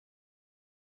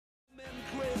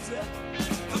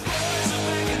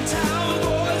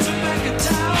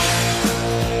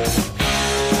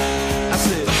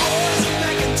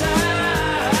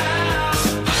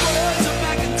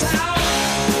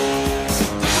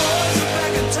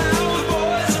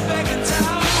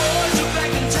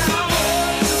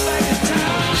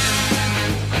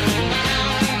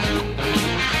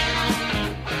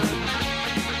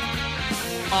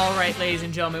Ladies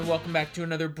and gentlemen, welcome back to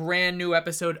another brand new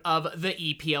episode of the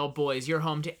EPL Boys, your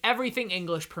home to everything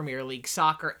English Premier League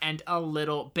soccer and a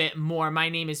little bit more. My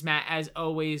name is Matt, as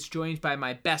always, joined by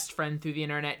my best friend through the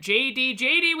internet, JD.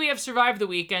 JD, we have survived the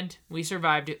weekend. We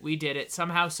survived it. We did it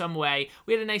somehow, some way.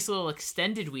 We had a nice little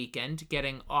extended weekend,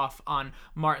 getting off on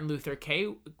Martin Luther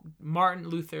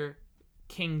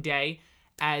King Day,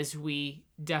 as we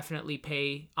definitely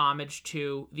pay homage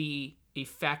to the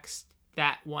effects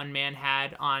that one man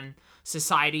had on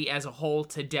society as a whole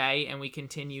today, and we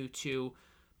continue to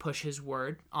push his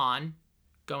word on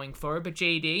going forward. But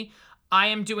JD, I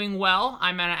am doing well.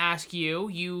 I'm gonna ask you.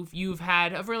 You've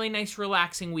had a really nice,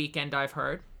 relaxing weekend, I've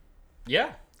heard.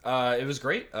 Yeah, it was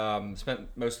great. Spent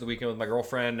most of the weekend with my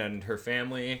girlfriend and her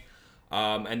family,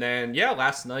 and then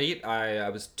last night I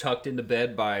was tucked into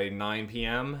bed by 9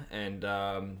 p.m. and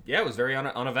it was very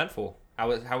uneventful. How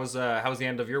was the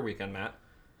end of your weekend, Matt?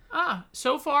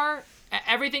 So far,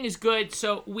 everything is good.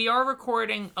 So we are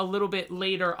recording a little bit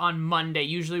later on Monday.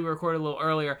 Usually we record a little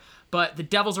earlier, but the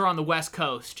Devils are on the West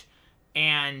Coast,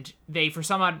 and they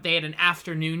had an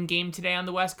afternoon game today on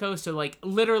the West Coast. So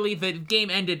literally the game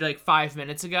ended 5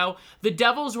 minutes ago. The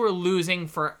Devils were losing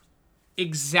for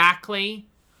exactly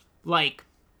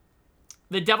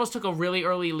the Devils took a really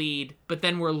early lead, but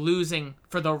then were losing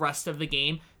for the rest of the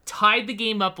game. Tied the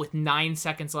game up with 9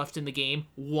 seconds left in the game,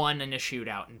 won in a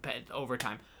shootout in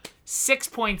overtime. 6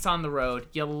 points on the road.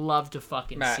 You love to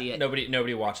fucking Matt, see it.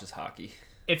 Nobody watches hockey.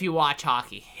 If you watch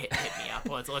hockey, hit me up.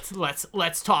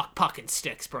 Let's talk puck and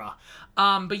sticks, bro.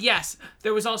 But yes,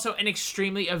 there was also an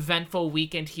extremely eventful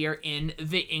weekend here in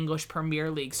the English Premier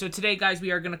League. So today, guys,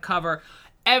 we are going to cover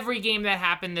every game that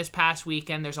happened this past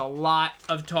weekend. There's a lot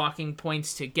of talking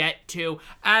points to get to.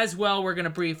 As well, we're going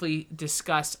to briefly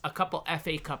discuss a couple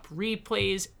FA Cup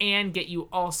replays and get you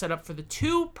all set up for the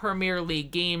 2 Premier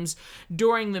League games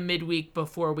during the midweek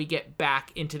before we get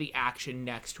back into the action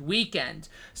next weekend.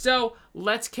 So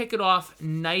let's kick it off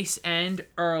nice and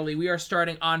early. We are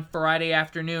starting on Friday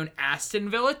afternoon. Aston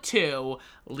Villa 2,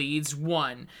 Leeds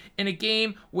 1. In a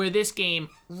game where this game,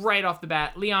 right off the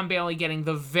bat, Leon Bailey getting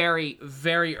the very,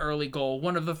 very early goal.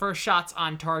 One of the first shots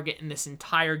on target in this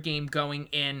entire game going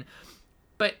in.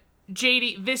 But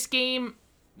JD, this game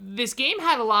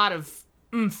had a lot of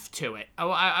oomph to it.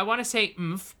 I want to say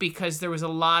oomph because there was a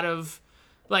lot of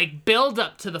build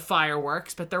up to the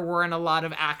fireworks, but there weren't a lot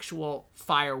of actual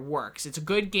fireworks. It's a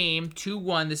good game,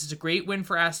 2-1. This is a great win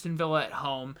for Aston Villa at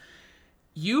home.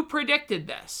 You predicted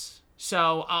this,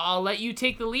 so I'll let you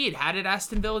take the lead. How did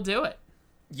Aston Villa do it?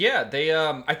 Yeah,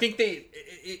 I think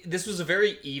this was a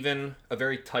very even, a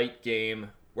very tight game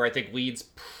where I think Leeds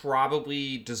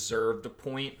probably deserved a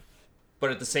point,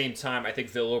 but at the same time, I think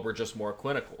Villa were just more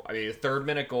clinical. I mean, a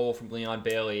 3rd-minute goal from Leon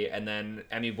Bailey, and then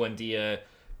Emi Buendia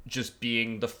just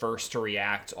being the first to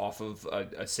react off of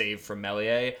a save from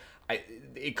Meslier.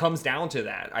 It comes down to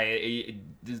that.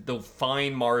 The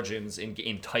fine margins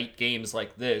in tight games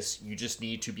like this, you just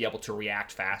need to be able to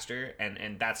react faster,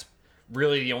 and that's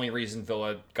really the only reason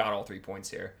Villa got all 3 points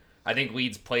here. I think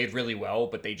Leeds played really well,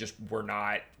 but they just were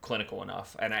not clinical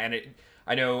enough. I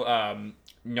know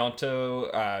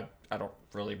Gnonto, I don't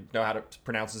really know how to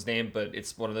pronounce his name, but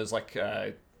it's one of those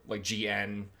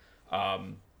GN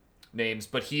names.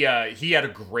 But he had a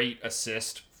great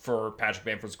assist for Patrick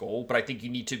Bamford's goal, but I think you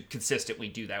need to consistently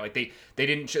do that. They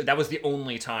didn't. That was the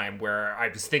only time where I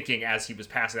was thinking as he was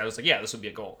passing, I was like, yeah, this would be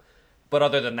a goal. But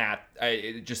other than that,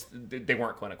 they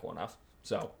weren't clinical enough.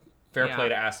 So fair play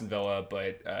to Aston Villa,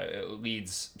 but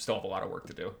Leeds still have a lot of work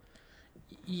to do.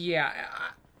 Yeah,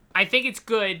 I think it's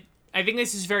good. I think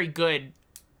this is very good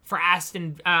for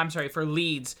for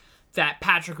Leeds that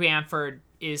Patrick Bamford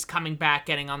is coming back,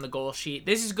 getting on the goal sheet.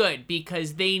 This is good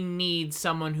because they need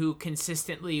someone who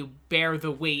consistently bear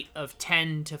the weight of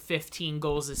 10 to 15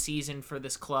 goals a season for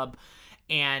this club,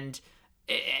 and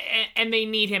they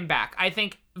need him back. I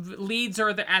think Leeds are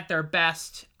at their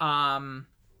best.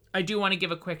 I do want to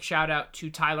give a quick shout out to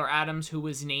Tyler Adams, who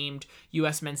was named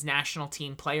U.S. Men's National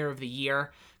Team Player of the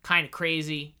Year. Kind of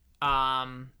crazy.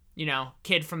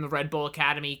 Kid from the Red Bull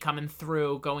Academy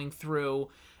going through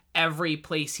every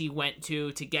place he went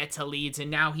to get to Leeds, and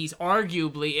now he's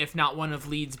arguably, if not one of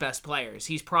Leeds' best players.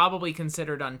 He's probably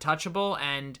considered untouchable,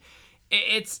 and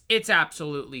it's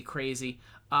absolutely crazy.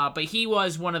 But he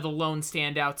was one of the lone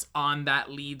standouts on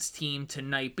that Leeds team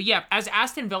tonight. But yeah, as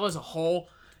Aston Villa as a whole,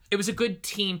 it was a good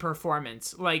team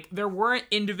performance. Like, there weren't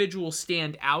individual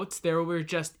standouts.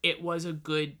 It was a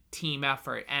good team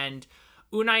effort. And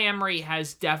Unai Emery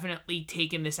has definitely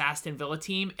taken this Aston Villa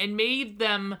team and made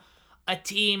them a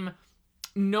team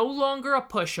no longer a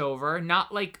pushover,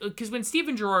 not like, because when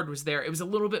Steven Gerrard was there, it was a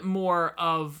little bit more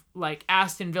of like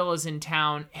Aston Villa's in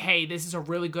town. Hey, this is a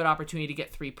really good opportunity to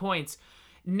get 3 points.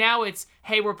 Now it's,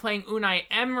 hey, we're playing Unai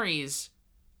Emery's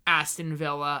Aston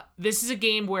Villa. This is a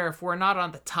game where if we're not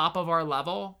on the top of our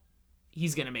level,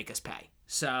 he's going to make us pay.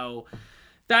 So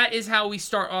that is how we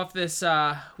start off this,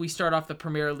 we start off the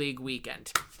Premier League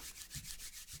weekend.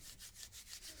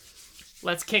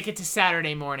 Let's kick it to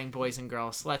Saturday morning, boys and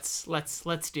girls. Let's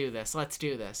do this. Let's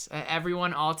do this.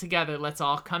 Everyone all together. Let's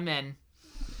all come in.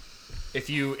 If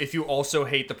you also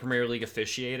hate the Premier League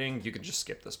officiating, you can just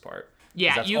skip this part.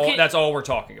 Yeah, that's all we're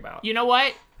talking about. You know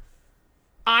what?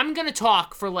 I'm going to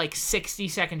talk for like 60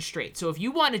 seconds straight. So if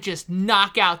you want to just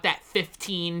knock out that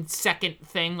 15-second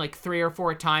thing like 3 or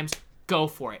 4 times, go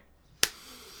for it.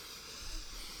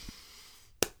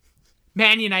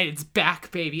 Man United's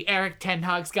back, baby. Erik ten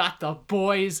Hag's got the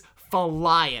boys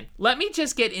flying. Let me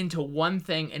just get into one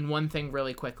thing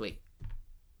really quickly.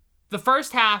 The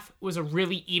first half was a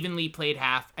really evenly played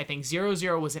half. I think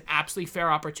 0-0 was an absolutely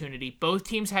fair opportunity. Both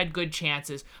teams had good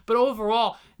chances, but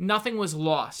overall, nothing was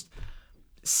lost.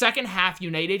 Second half,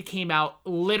 United came out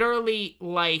literally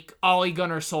like Ole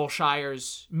Gunnar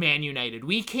Solskjaer's Man United.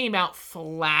 We came out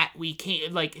flat.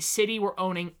 City were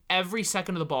owning every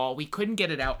second of the ball. We couldn't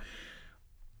get it out.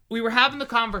 We were having the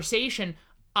conversation.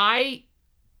 That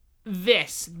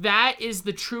is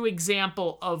the true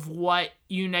example of what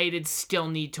United still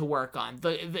need to work on.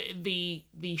 The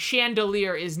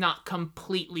chandelier is not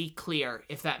completely clear,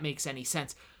 if that makes any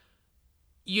sense.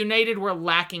 United were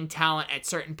lacking talent at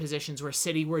certain positions where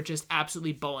City were just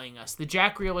absolutely bullying us. The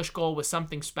Jack Grealish goal was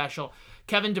something special.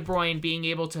 Kevin De Bruyne being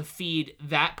able to feed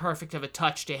that perfect of a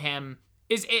touch to him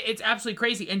it's absolutely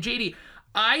crazy. And JD,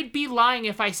 I'd be lying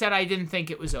if I said I didn't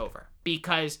think it was over,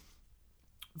 because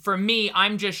for me,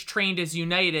 I'm just trained as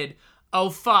United. Oh,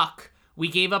 fuck. We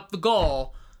gave up the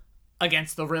goal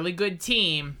against the really good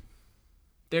team.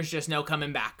 There's just no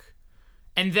coming back.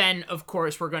 And then, of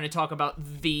course, we're going to talk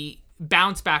about the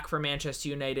bounce back for Manchester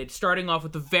United, starting off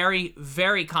with the very,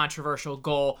 very controversial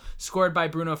goal scored by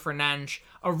Bruno Fernandes,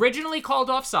 originally called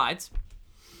offsides.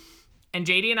 And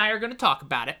JD and I are going to talk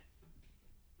about it.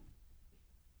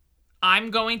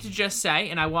 I'm going to just say,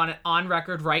 and I want it on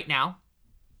record right now,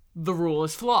 the rule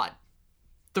is flawed.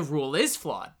 The rule is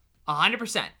flawed.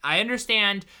 100%. I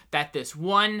understand that this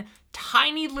one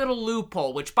tiny little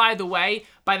loophole, which, by the way,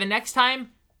 by the next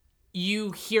time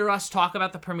you hear us talk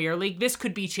about the Premier League, this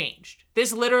could be changed.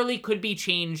 This literally could be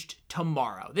changed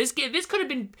tomorrow. This could have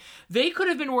been, they could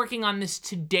have been working on this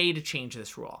today to change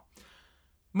this rule.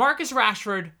 Marcus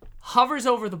Rashford hovers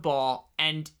over the ball,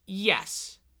 and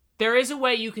yes, there is a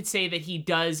way you could say that he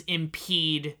does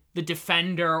impede the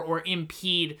defender or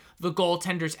impede the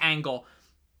goaltender's angle.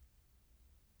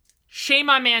 Shame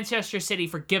on Manchester City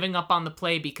for giving up on the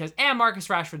play because, Marcus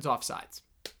Rashford's offsides.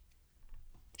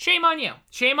 Shame on you.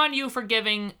 Shame on you for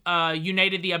giving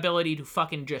United the ability to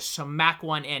fucking just smack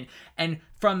one in. And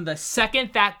from the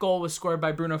second that goal was scored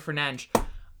by Bruno Fernandes,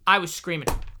 I was screaming,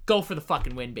 go for the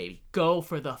fucking win, baby. Go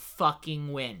for the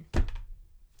fucking win.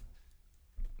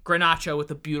 Garnacho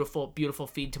with a beautiful, beautiful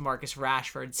feed to Marcus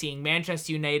Rashford, seeing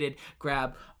Manchester United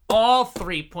grab all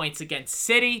 3 points against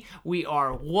City. We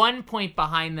are 1 point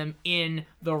behind them in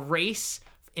the race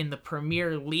in the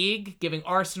Premier League, giving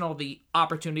Arsenal the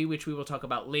opportunity, which we will talk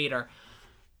about later.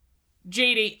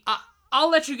 JD, I'll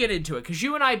let you get into it, because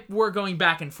you and I were going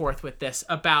back and forth with this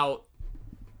about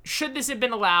should this have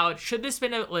been allowed? Should this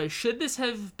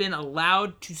have been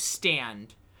allowed to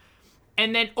stand?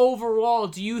 And then overall,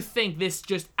 do you think this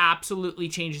just absolutely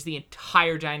changes the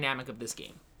entire dynamic of this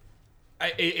game?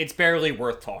 It's barely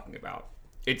worth talking about.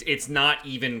 It's not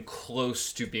even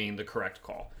close to being the correct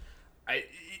call.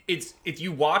 If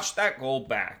you watch that goal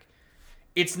back,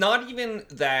 it's not even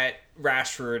that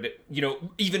Rashford,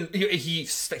 even he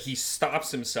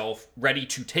stops himself ready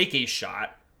to take a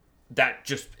shot that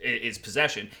just is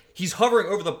possession. He's hovering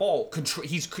over the ball.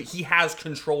 He has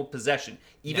controlled possession,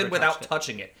 even without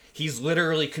touching it. He's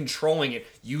literally controlling it,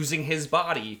 using his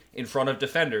body in front of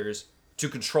defenders to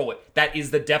control it. That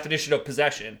is the definition of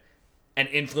possession and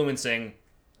influencing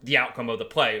the outcome of the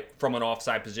play from an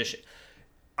offside position.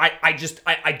 I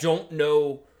don't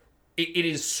know. It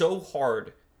is so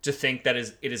hard to think that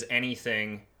it is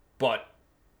anything but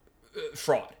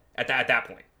fraud at that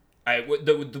point.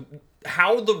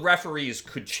 how the referees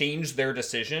could change their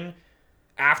decision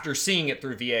after seeing it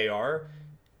through VAR.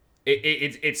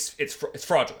 It's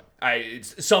fraudulent.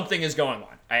 Something is going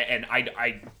on.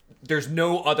 I there's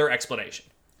no other explanation.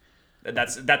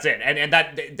 That's it. And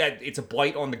that it's a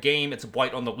blight on the game. It's a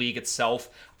blight on the league itself.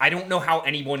 I don't know how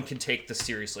anyone can take this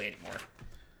seriously anymore.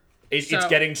 It's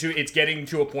getting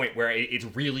to a point where it's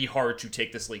really hard to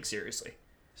take this league seriously.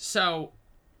 So,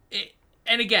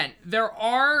 and again, there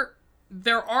are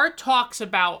talks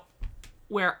about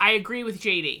where I agree with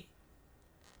JD.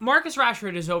 Marcus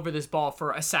Rashford is over this ball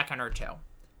for a second or two.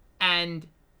 And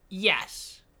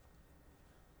yes.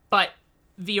 But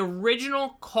the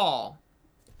original call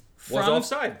was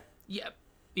offside. Yeah,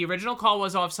 the original call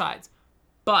was offsides.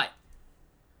 But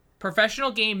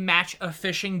Professional Game Match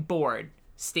Officiating Board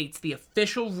states the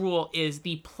official rule is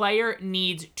the player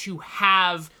needs to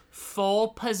have full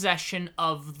possession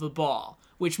of the ball,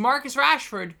 which Marcus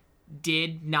Rashford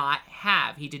did not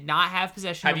have. He did not have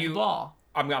possession of the ball.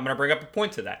 I'm going to bring up a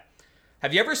point to that.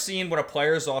 Have you ever seen when a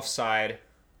player's offside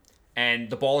and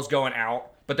the ball is going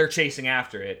out, but they're chasing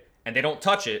after it, and they don't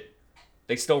touch it,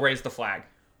 they still raise the flag?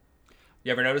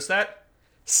 You ever notice that?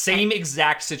 Same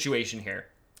exact situation here.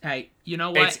 Hey, you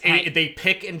know what? They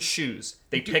pick and choose.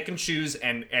 Pick and choose,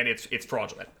 and it's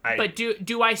fraudulent. But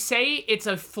do I say it's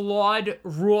a flawed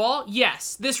rule?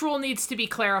 Yes. This rule needs to be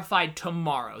clarified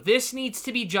tomorrow. This needs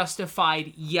to be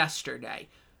justified yesterday.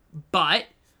 But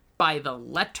by the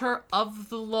letter of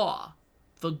the law,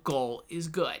 the goal is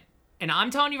good. And I'm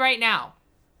telling you right now,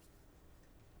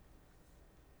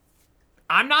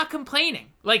 I'm not complaining.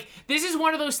 Like, this is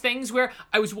one of those things where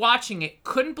I was watching it,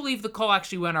 couldn't believe the call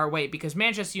actually went our way, because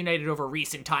Manchester United over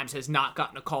recent times has not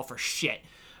gotten a call for shit.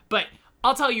 But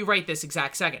I'll tell you right this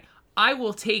exact second, I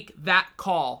will take that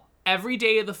call every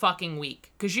day of the fucking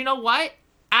week. Because you know what?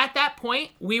 At that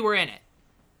point, we were in it.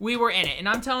 And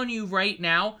I'm telling you right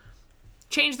now,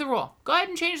 change the rule. Go ahead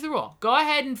and change the rule. Go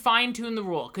ahead and fine-tune the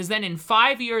rule. Because then in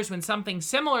 5 years, when something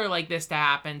similar like this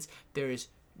happens, there's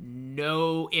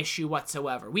no issue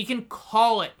whatsoever. We can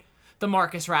call it the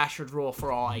Marcus Rashford rule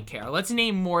for all I care. Let's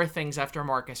name more things after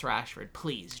Marcus Rashford.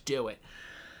 Please do it.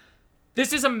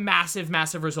 This is a massive,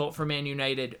 massive result for Man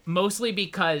United, mostly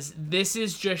because this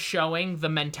is just showing the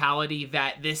mentality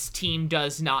that this team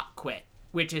does not quit,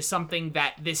 which is something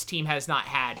that this team has not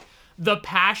had. The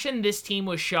passion this team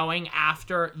was showing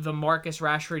after the Marcus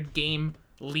Rashford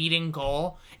game-leading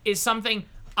goal is something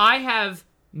I have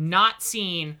not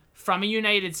seen from a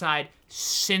United side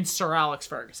since Sir Alex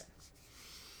Ferguson.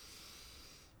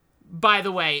 By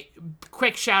the way,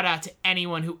 quick shout out to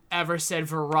anyone who ever said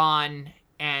Varane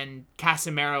and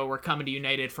Casemiro were coming to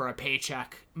United for a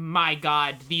paycheck. My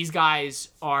God, these guys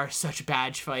are such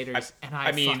badge fighters, and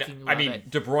I fucking love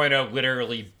it. De Bruyne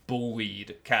literally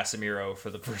bullied Casemiro for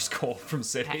the first goal from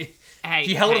City. If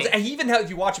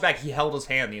you watch it back, he held his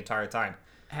hand the entire time.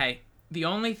 Hey, the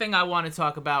only thing I want to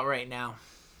talk about right now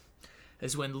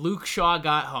is when Luke Shaw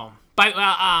got home.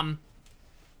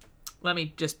 Let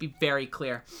me just be very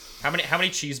clear. How many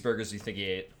cheeseburgers do you think he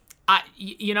ate?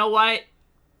 You know what?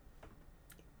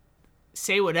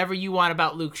 Say whatever you want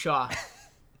about Luke Shaw.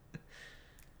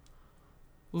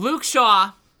 Luke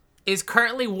Shaw is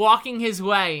currently walking his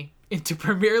way into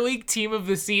Premier League Team of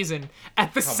the Season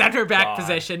at the center back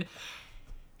position.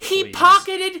 He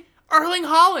pocketed Erling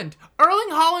Haaland. Erling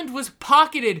Haaland was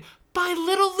pocketed by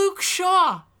little Luke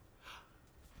Shaw.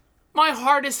 My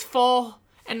heart is full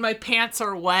and my pants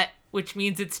are wet, which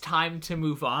means it's time to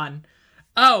move on.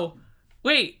 Oh,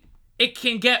 wait, it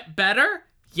can get better?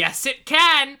 Yes, it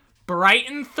can.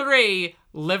 Brighton 3,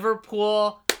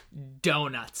 Liverpool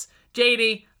donuts.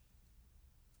 JD,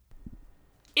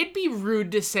 it'd be rude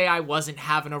to say I wasn't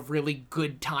having a really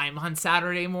good time on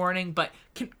Saturday morning, but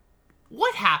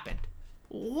what happened?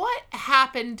 What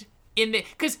happened in the...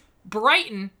 Because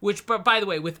Brighton, which, by the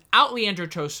way, without Leandro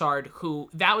Trossard, who,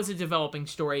 that was a developing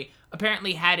story,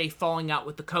 apparently had a falling out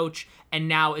with the coach, and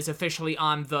now is officially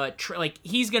on the...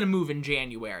 he's going to move in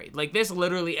January. Like, this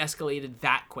literally escalated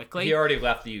that quickly. He already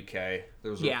left the UK. There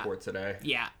was a report today.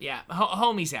 Yeah.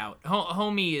 Homie's out.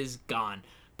 Homie is gone.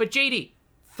 But, JD,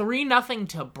 3-0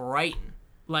 to Brighton.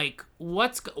 Like,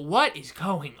 what is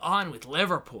going on with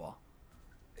Liverpool?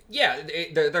 Yeah,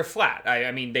 they're flat.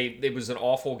 I mean, it was an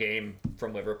awful game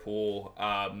from Liverpool.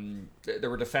 There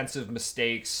were defensive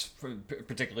mistakes,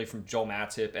 particularly from Joel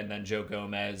Matip and then Joe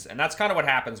Gomez. And that's kind of what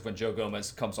happens when Joe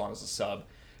Gomez comes on as a sub,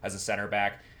 as a center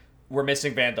back. We're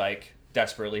missing Van Dijk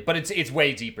desperately, but it's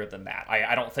way deeper than that.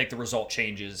 I don't think the result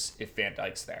changes if Van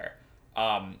Dijk's there.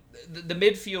 The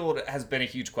midfield has been a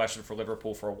huge question for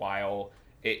Liverpool for a while.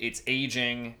 It's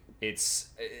aging.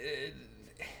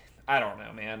 I don't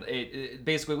know, man.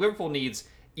 Basically, Liverpool needs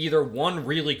either one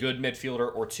really good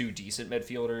midfielder or two decent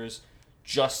midfielders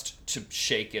just to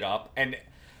shake it up. And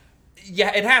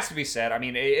yeah, it has to be said. I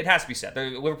mean, it has to be said.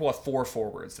 Liverpool have 4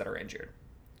 forwards that are injured.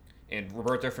 And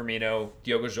Roberto Firmino,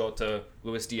 Diogo Jota,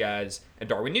 Luis Diaz, and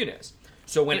Darwin Núñez.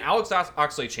 So when Alex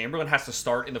Oxlade-Chamberlain has to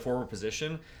start in the forward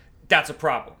position, that's a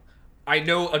problem. I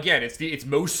know, again, it's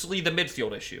mostly the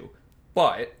midfield issue,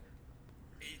 but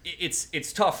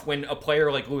it's tough when a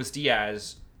player like Luis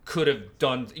Diaz could have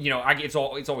done, it's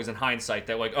always in hindsight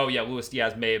that like, oh yeah, Luis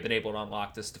Diaz may have been able to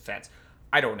unlock this defense.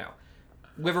 I don't know.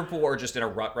 Liverpool are just in a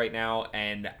rut right now,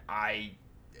 and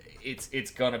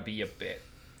it's gonna be a bit.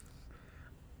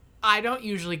 I don't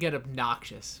usually get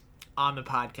obnoxious on the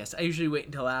podcast. I usually wait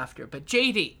until after. But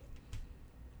JD,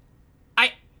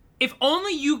 if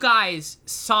only you guys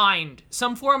signed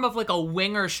some form of like a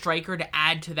winger striker to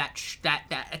add to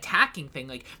that attacking thing,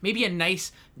 like maybe a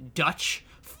nice Dutch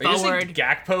forward. Are you saying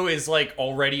Gakpo is like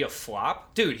already a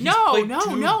flop, dude? He's played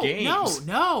 2 games.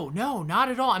 No, not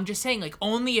at all. I'm just saying, like,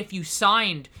 only if you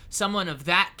signed someone of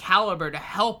that caliber to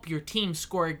help your team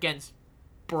score against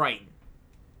Brighton.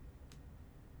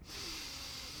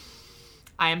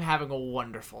 I am having a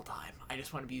wonderful time. I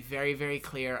just want to be very, very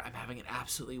clear. I'm having an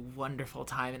absolutely wonderful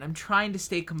time, and I'm trying to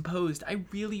stay composed. I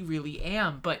really, really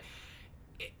am. But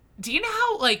do you know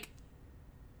how, like,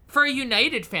 for a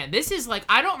United fan, this is like,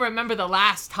 I don't remember the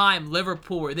last time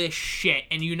Liverpool were this shit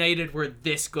and United were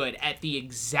this good at the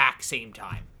exact same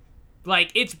time.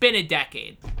 Like, it's been a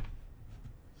decade.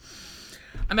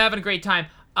 I'm having a great time.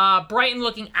 Brighton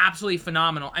looking absolutely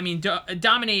phenomenal. I mean,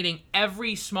 dominating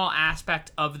every small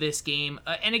aspect of this game.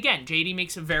 And again, JD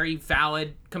makes a very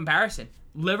valid comparison.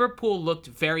 Liverpool looked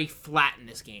very flat in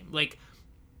this game. Like,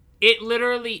 it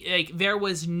literally, like, there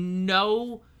was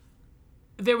no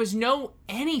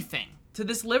anything to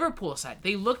this Liverpool side.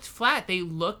 They looked flat. They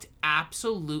looked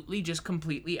absolutely just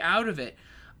completely out of it.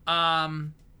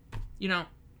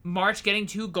 March getting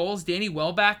 2 goals. Danny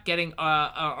Welbeck getting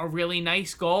a really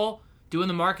nice goal. Doing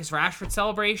the Marcus Rashford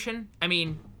celebration. I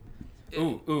mean...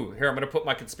 Ooh, here, I'm going to put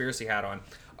my conspiracy hat on.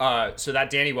 So that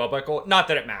Danny Welbeck goal, not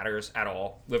that it matters at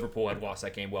all. Liverpool had lost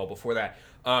that game well before that.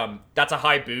 That's a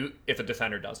high boot if a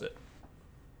defender does it.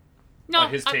 No,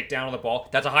 his takedown on the ball,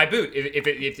 that's a high boot. If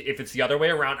it's the other way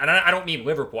around, and I don't mean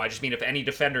Liverpool, I just mean if any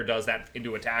defender does that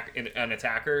into an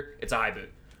attacker, it's a high boot.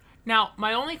 Now,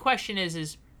 my only question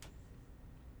is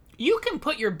you can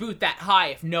put your boot that high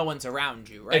if no one's around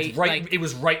you, right? It's right. Like, it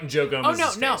was right in Joe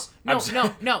Gomez's face. No.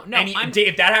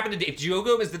 If that happened if Joe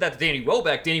Gomez did that to Danny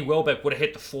Welbeck would have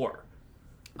hit the floor.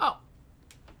 Oh,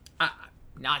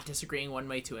 not disagreeing one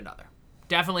way to another.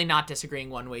 Definitely not disagreeing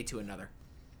one way to another.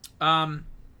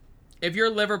 If you're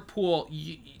Liverpool,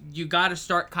 you got to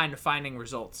start kind of finding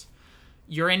results.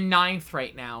 You're in 9th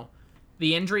right now.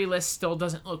 The injury list still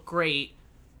doesn't look great,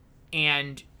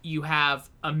 and you have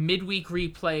a midweek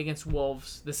replay against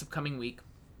Wolves this upcoming week.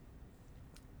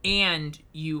 And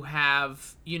you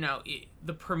have,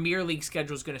 the Premier League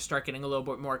schedule is going to start getting a little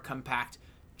bit more compact.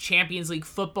 Champions League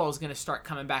football is going to start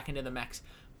coming back into the mix.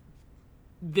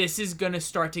 This is going to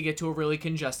start to get to a really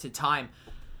congested time.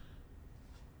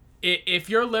 If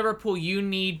you're Liverpool, you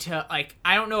need to,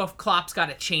 I don't know if Klopp's got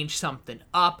to change something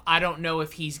up. I don't know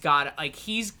if he's got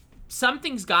to,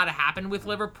 something's got to happen with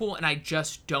Liverpool, and I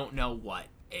just don't know what.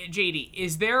 JD,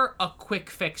 is there a quick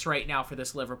fix right now for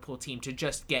this Liverpool team to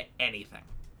just get anything?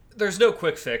 There's no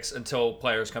quick fix until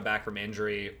players come back from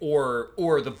injury or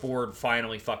the board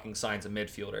finally fucking signs a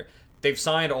midfielder. They've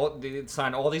signed all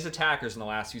these attackers in the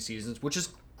last few seasons, which is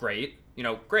great,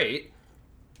 great.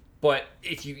 But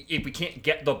if we can't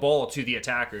get the ball to the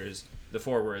attackers, the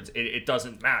forwards, it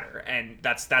doesn't matter, and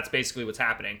that's basically what's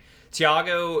happening.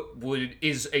 Thiago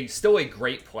is still a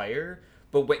great player,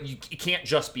 but it can't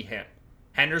just be him.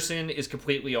 Henderson is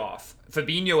completely off.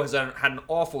 Fabinho has had an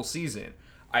awful season.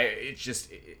 I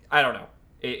don't know.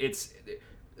 It's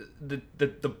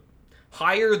the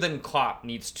higher than Klopp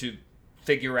needs to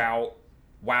figure out.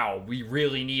 Wow, we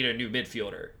really need a new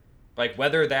midfielder. Like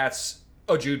whether that's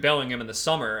a Jude Bellingham in the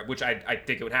summer, which I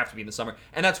think it would have to be in the summer,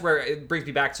 and that's where it brings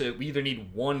me back to we either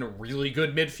need one really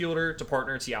good midfielder to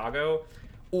partner Thiago,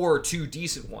 or 2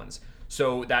 decent ones.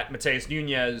 So that Matheus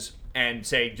Nunes and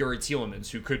say Yuri Tielemans,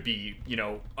 who could be,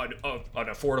 an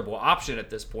affordable option at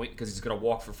this point because he's going to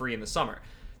walk for free in the summer.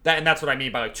 That's what I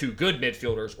mean by 2 good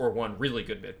midfielders or 1 really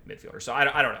good midfielder. So I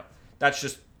don't know. That's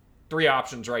just 3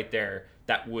 options right there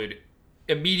that would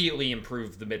immediately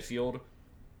improve the midfield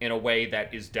in a way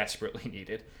that is desperately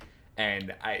needed.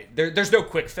 And there's no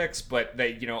quick fix, but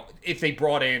if they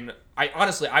brought in,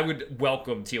 I would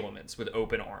welcome Tielemans with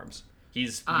open arms.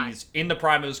 He's in the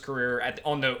prime of his career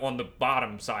on the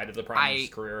bottom side of the prime of his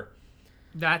career.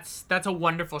 That's a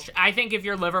wonderful. I think if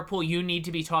you're Liverpool, you need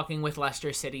to be talking with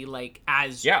Leicester City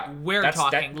we're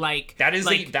talking. That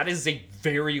is a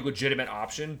very legitimate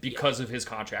option because of his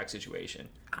contract situation.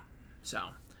 So,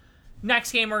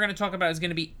 next game we're going to talk about is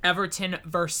going to be Everton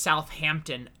versus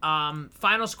Southampton.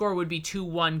 Final score would be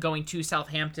 2-1 going to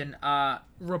Southampton.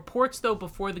 Reports though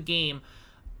before the game,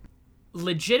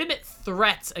 legitimate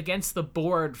threats against the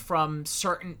board from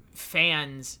certain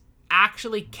fans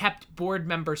actually kept board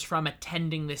members from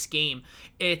attending this game.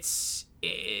 There's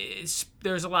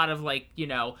a lot of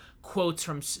quotes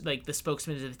from the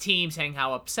spokesmen of the team saying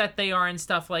how upset they are and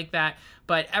stuff like that.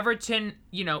 But Everton,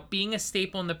 being a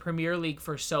staple in the Premier League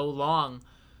for so long,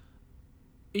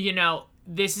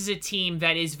 this is a team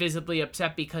that is visibly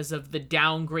upset because of the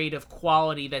downgrade of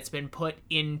quality that's been put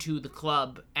into the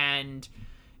club. And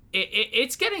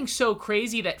it's getting so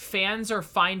crazy that fans are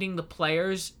finding the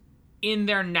players in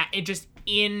their just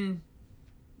in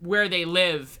where they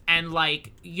live, and the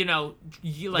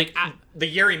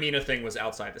Yerry Mina thing was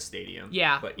outside the stadium.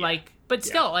 Yeah, but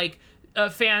still,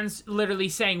 fans literally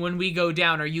saying, when we go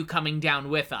down, are you coming down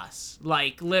with us?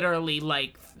 Literally,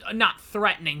 not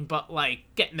threatening, but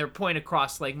getting their point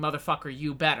across, motherfucker,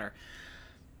 you better.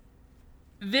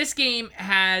 This game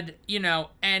had,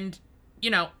 it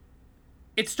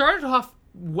started off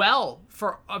well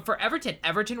for Everton.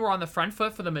 Everton were on the front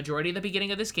foot for the majority of the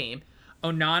beginning of this game.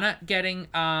 Onana getting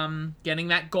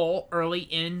that goal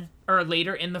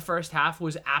later in the first half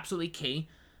was absolutely key.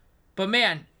 But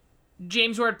man,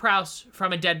 James Ward-Prowse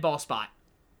from a dead ball spot.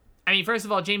 I mean, first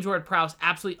of all, James Ward-Prowse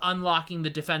absolutely unlocking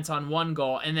the defense on one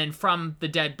goal, and then from the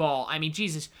dead ball. I mean,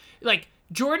 Jesus,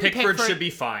 Jordan Pickford should be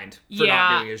fined for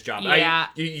not doing his job. Yeah.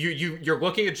 You're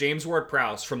looking at James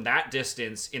Ward-Prowse from that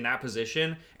distance in that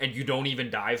position, and you don't even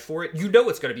dive for it. You know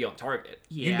it's going to be on target.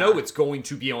 Yeah. You know it's going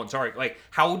to be on target.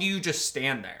 How do you just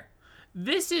stand there?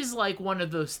 This is one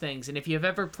of those things, and if you've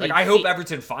ever played... I hope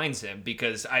Everton finds him,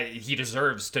 because he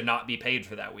deserves to not be paid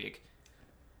for that week.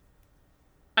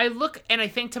 I look and I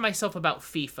think to myself about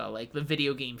FIFA, the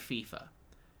video game FIFA.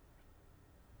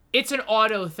 It's an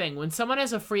auto thing. When someone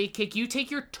has a free kick, you take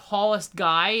your tallest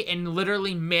guy and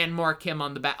literally man mark him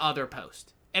on the other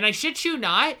post. And I shit you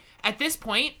not, at this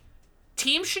point,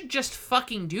 teams should just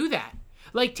fucking do that.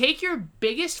 Take your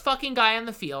biggest fucking guy on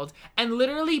the field and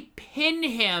literally pin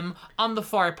him on the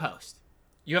far post.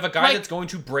 You have a guy that's going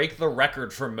to break the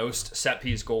record for most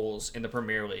set-piece goals in the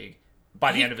Premier League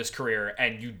by the end of his career,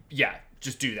 and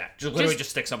just do that. Just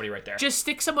stick somebody right there. Just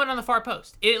stick someone on the far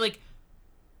post.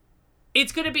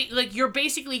 It's going to be, you're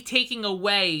basically taking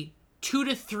away 2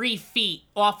 to 3 feet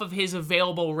off of his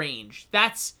available range.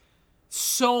 That's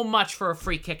so much for a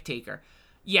free kick taker.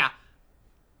 Yeah.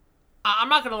 I'm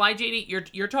not going to lie, JD.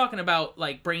 You're talking about,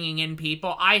 bringing in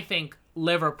people. I think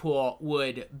Liverpool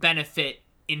would benefit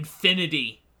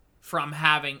infinity from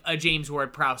having a James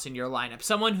Ward-Prowse in your lineup.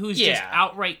 Someone who's just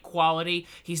outright quality.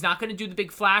 He's not going to do the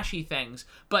big flashy things.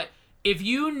 But if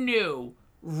you knew...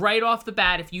 right off the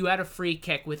bat, if you had a free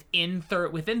kick within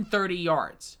 30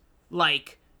 yards,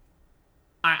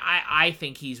 I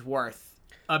think he's worth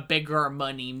a bigger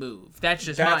money move. That's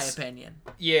just my opinion.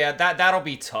 Yeah, that'll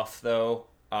be tough though.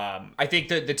 I think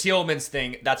the Tielemans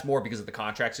thing, that's more because of the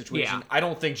contract situation. Yeah. I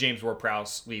don't think James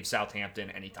Ward-Prowse leaves Southampton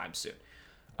anytime soon.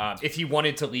 If he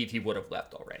wanted to leave, he would have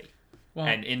left already. Well,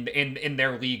 and in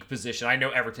their league position, I know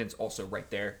Everton's also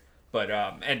right there, but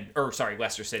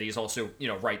Leicester City is also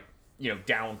right.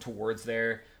 Down towards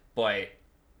there, but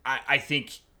I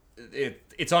think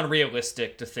it's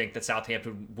unrealistic to think that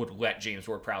Southampton would let James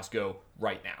Ward-Prowse go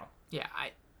right now. Yeah,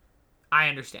 I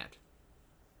understand.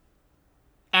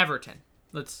 Everton.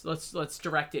 Let's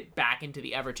direct it back into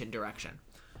the Everton direction.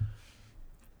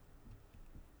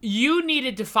 You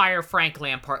needed to fire Frank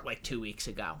Lampard 2 weeks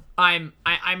ago. I'm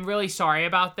really sorry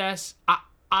about this.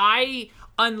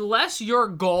 Unless your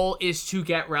goal is to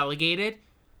get relegated,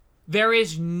 there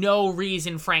is no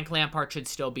reason Frank Lampard should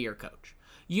still be your coach.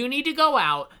 You need to go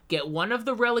out, get one of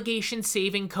the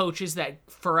relegation-saving coaches that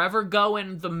forever go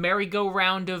in the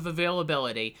merry-go-round of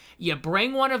availability. You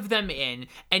bring one of them in,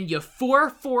 and you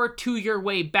 4-4-2 your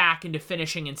way back into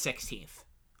finishing in 16th.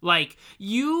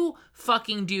 You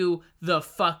fucking do the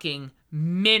fucking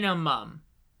minimum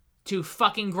to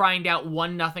fucking grind out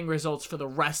 1-0 results for the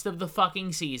rest of the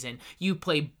fucking season. You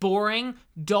play boring,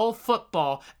 dull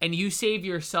football, and you save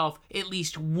yourself at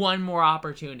least one more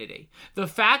opportunity. The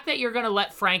fact that you're going to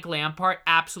let Frank Lampard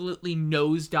absolutely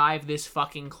nosedive this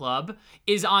fucking club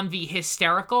is on the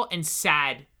hysterical and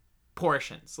sad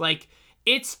portions.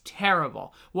 It's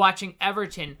terrible watching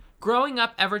Everton. Growing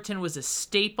up, Everton was a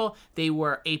staple. They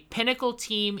were a pinnacle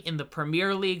team in the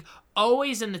Premier League,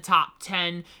 always in the top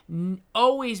 10,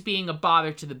 always being a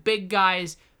bother to the big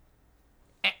guys.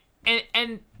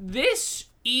 And this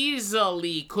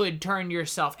easily could turn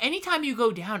yourself. Anytime you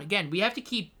go down, again, we have to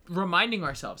keep reminding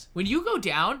ourselves, when you go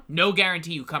down, no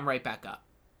guarantee you come right back up.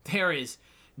 There is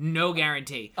no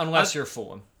guarantee. Unless you're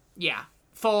Fulham. Yeah.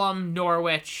 Fulham,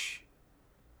 Norwich.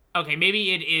 Okay,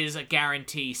 maybe it is a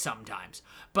guarantee sometimes.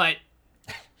 But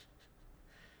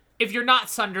if you're not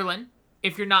Sunderland,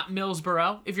 if you're not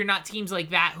Middlesbrough, if you're not teams like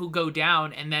that who go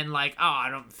down and then like,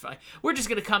 we're just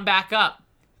going to come back up.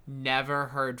 Never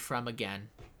heard from again.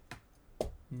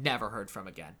 Never heard from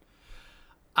again.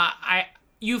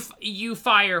 You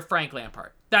fire Frank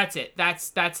Lampard. That's it. That's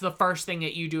the first thing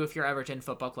that you do if you're Everton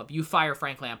Football Club. You fire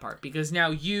Frank Lampard because now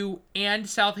you and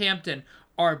Southampton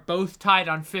are both tied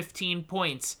on 15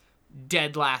 points,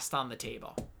 dead last on the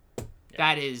table. Yeah.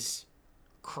 That is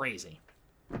crazy.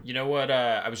 You know what?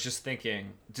 I was just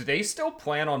thinking. Do they still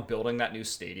plan on building that new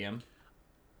stadium?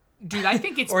 Dude, I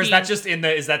think it's or is that just in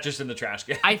the trash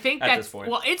can? I think at this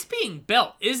point. Well, it's being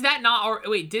built. Is that not? Or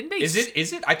wait, didn't they? Is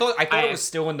it? I thought it was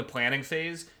still in the planning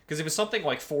phase because it was something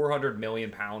like £400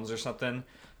 million or something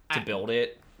to build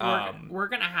it. We're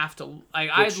gonna have to.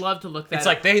 I'd love to look that. It's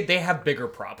up. Like they have bigger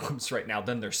problems right now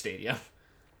than their stadium.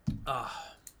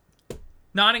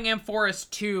 Nottingham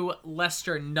Forest 2,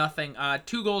 Leicester nothing.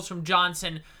 2 goals from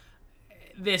Johnson.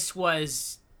 This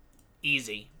was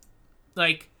easy.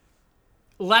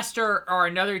 Leicester are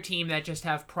another team that just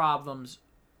have problems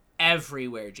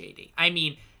everywhere, JD. I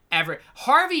mean,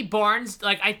 Harvey Barnes,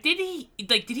 did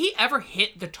he ever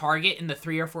hit the target in the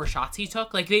 3 or 4 shots he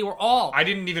took? They were all... I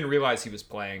didn't even realize he was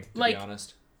playing, to be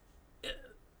honest.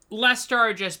 Leicester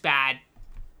are just bad.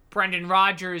 Brendan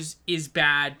Rodgers is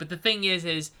bad. But the thing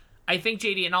is I think,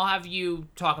 JD, and I'll have you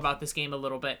talk about this game a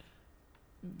little bit,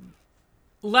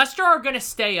 Leicester are going to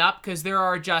stay up because there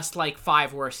are just,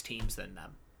 5 worse teams than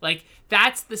them.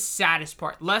 That's the saddest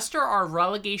part. Leicester are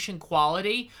relegation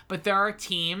quality, but there are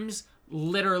teams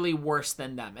literally worse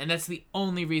than them. And that's the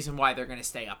only reason why they're going to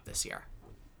stay up this year.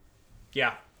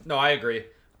 Yeah. No, I agree.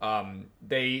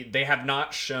 They have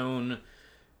not shown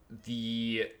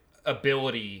the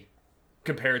ability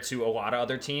compared to a lot of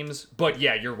other teams. But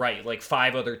yeah, you're right.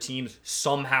 5 other teams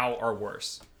somehow are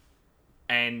worse.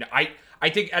 And I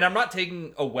think, and I'm not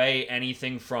taking away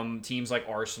anything from teams like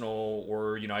Arsenal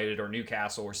or United or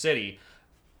Newcastle or City,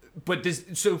 but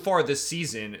so far this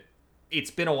season,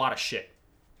 it's been a lot of shit.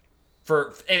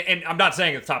 And I'm not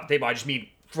saying at the top of the table, I just mean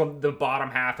from the bottom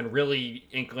half and really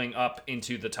inkling up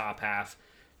into the top half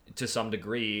to some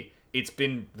degree, it's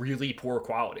been really poor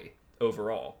quality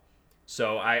overall.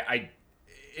 So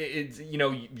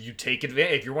you take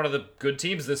advantage. If you're one of the good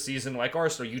teams this season like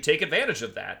Arsenal, you take advantage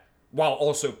of that while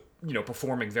also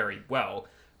performing very well,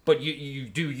 but you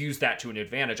do use that to an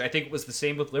advantage. I think it was the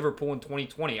same with Liverpool in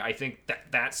 2020. I think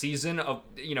that season of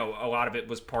a lot of it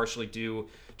was partially due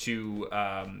to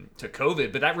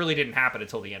COVID, but that really didn't happen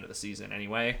until the end of the season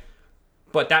anyway.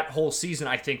 But that whole season,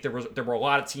 I think there were a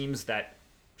lot of teams that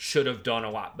should have done a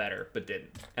lot better but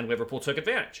didn't, and Liverpool took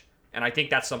advantage. And I think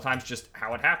that's sometimes just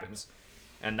how it happens,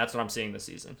 and that's what I'm seeing this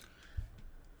season.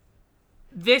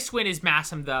 This win is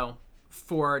massive though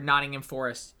for Nottingham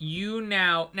Forest. You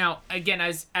now again,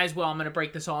 as well, I'm going to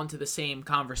break this all into the same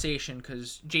conversation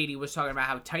because JD was talking about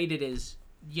how tight it is,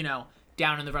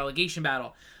 down in the relegation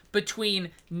battle.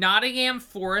 Between Nottingham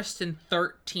Forest in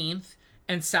 13th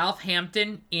and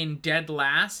Southampton in dead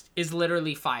last is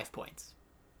literally 5 points.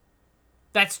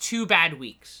 That's 2 bad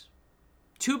weeks.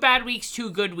 2 bad weeks, 2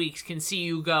 good weeks can see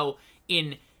you go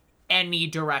in any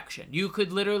direction. You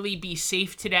could literally be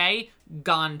safe today,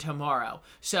 gone tomorrow.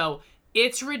 So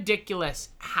it's ridiculous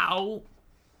how,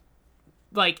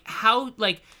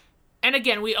 and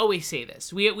again, we always say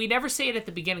this. We never say it at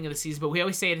the beginning of the season, but we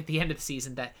always say it at the end of the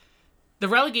season that the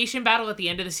relegation battle at the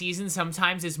end of the season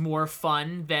sometimes is more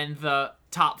fun than the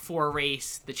top 4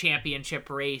 race, the championship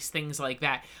race, things like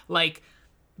that.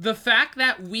 The fact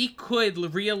that we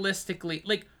could realistically,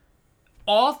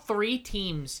 all 3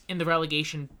 teams in the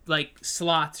relegation,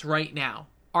 slots right now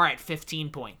are at 15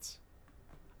 points.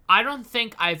 I don't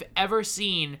think I've ever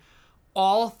seen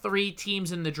all 3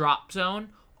 teams in the drop zone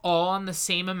all on the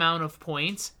same amount of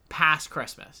points past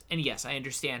Christmas. And yes, I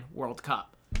understand World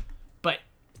Cup. But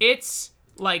it's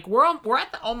we're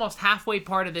at the almost halfway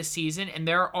part of this season, and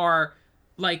there are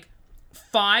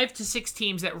 5 to 6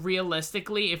 teams that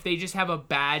realistically, if they just have a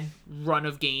bad run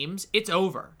of games, it's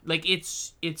over.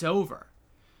 It's over.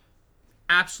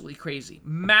 absolutely crazy.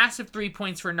 Massive 3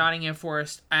 points for Nottingham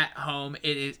Forest at home.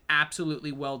 It is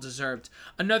absolutely well-deserved.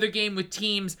 Another game with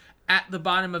teams at the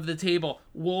bottom of the table.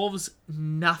 Wolves,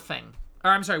 nothing.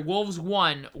 Wolves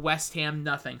 1, West Ham,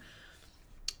 nothing.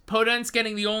 Podence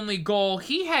getting the only goal.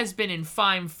 He has been in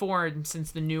fine form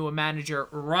since the new manager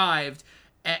arrived.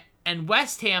 And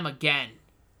West Ham again.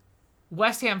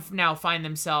 West Ham now find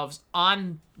themselves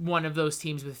on one of those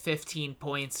teams with 15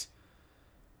 points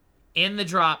in the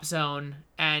drop zone.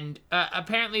 And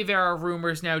apparently there are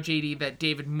rumors now, JD, that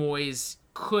David Moyes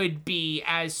could be,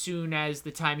 as soon as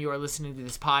the time you are listening to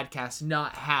this podcast,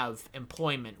 not have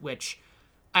employment, which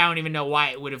I don't even know why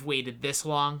it would have waited this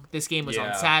long. This game was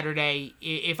on Saturday.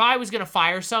 If I was going to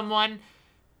fire someone,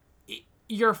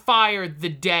 you're fired the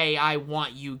day I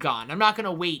want you gone. I'm not going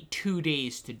to wait 2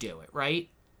 days to do it, right?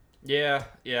 Yeah.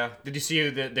 Did you see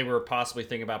that they were possibly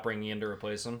thinking about bringing in to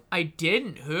replace him? I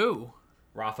didn't. Who?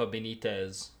 Rafa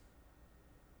Benitez.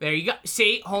 There you go.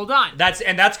 See, hold on.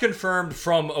 That's confirmed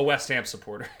from a West Ham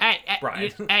supporter.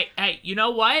 Brian. Hey, you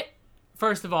know what?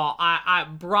 First of all,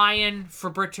 Brian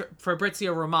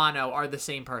Fabrizio Romano are the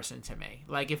same person to me.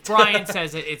 Like, if Brian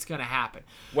says it, it's going to happen.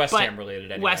 West Ham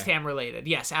related, anyway. West Ham related,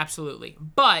 yes, absolutely.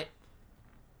 But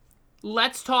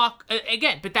let's talk,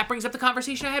 again, but that brings up the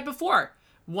conversation I had before.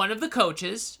 One of the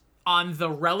coaches on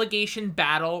the relegation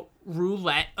battle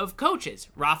roulette of coaches,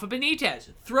 Rafa Benitez.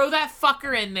 Throw that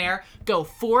fucker in there, go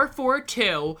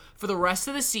 4-4-2 for the rest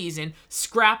of the season,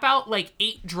 scrap out like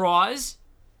 8 draws,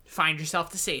 find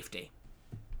yourself to safety.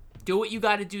 Do what you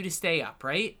got to do to stay up,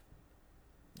 right?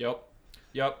 Yep.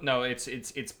 No, it's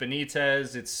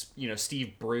Benitez. It's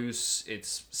Steve Bruce.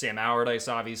 It's Sam Allardyce,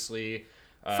 obviously.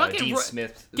 Dean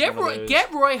Smith. Get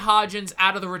Roy Hodgins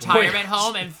out of the retirement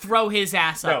home and throw his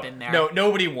ass up in there. No,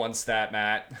 nobody wants that,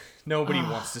 Matt. Nobody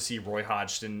wants to see Roy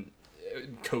Hodgson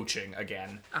coaching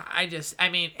again. I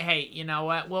mean, hey, you know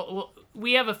what?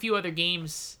 We have a few other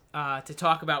games to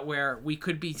talk about where we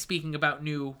could be speaking about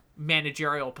new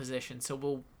managerial positions,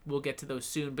 so we'll get to those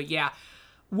soon. But yeah,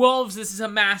 Wolves, this is a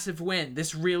massive win.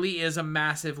 This really is a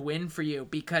massive win for you,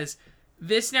 because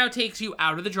this now takes you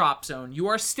out of the drop zone. You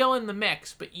are still in the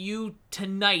mix, but you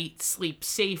tonight sleep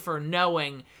safer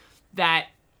knowing that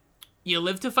you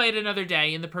live to fight another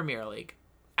day in the Premier League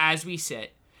as we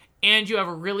sit, and you have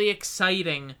a really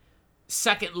exciting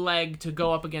second leg to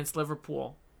go up against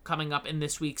Liverpool coming up in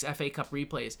this week's FA Cup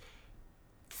replays.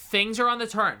 Things are on the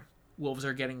turn. Wolves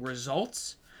are getting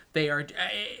results. They are.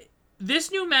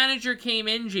 This new manager came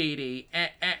in, JD,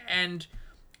 and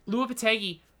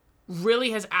Lopetegui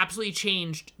really has absolutely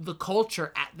changed the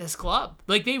culture at this club.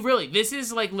 Like, this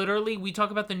is like literally, we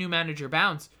talk about the new manager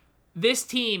bounce. This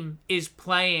team is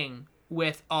playing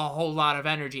with a whole lot of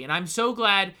energy, and I'm so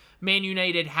glad Man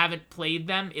United haven't played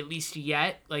them, at least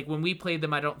yet. Like, when we played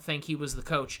them, I don't think he was the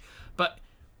coach, but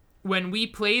when we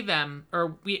play them,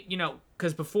 or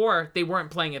because before they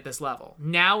weren't playing at this level.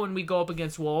 Now when we go up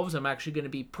against Wolves, I'm actually going to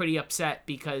be pretty upset,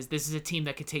 because this is a team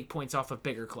that could take points off of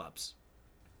bigger clubs.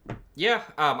 Yeah,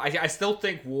 I still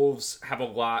think Wolves have a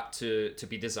lot to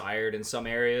be desired in some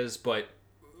areas, but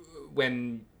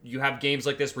when you have games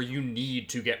like this where you need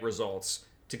to get results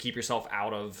to keep yourself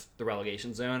out of the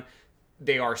relegation zone,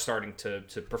 they are starting to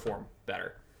perform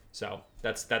better. So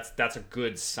that's a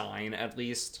good sign, at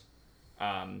least.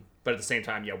 But at the same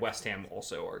time, yeah, West Ham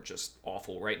also are just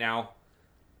awful right now.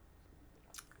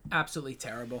 Absolutely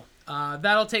terrible.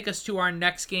 That'll take us to our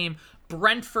next game.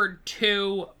 Brentford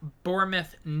 2,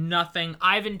 Bournemouth nothing.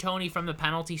 Ivan Toney from the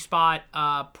penalty spot.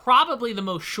 Probably the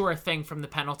most sure thing from the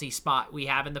penalty spot we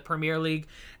have in the Premier League.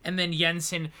 And then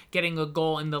Jensen getting a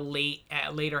goal in the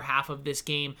later half of this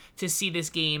game to see this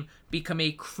game become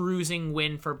a cruising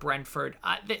win for Brentford.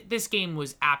 This game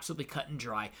was absolutely cut and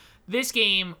dry. This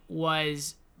game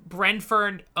was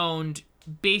Brentford owned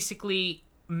basically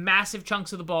massive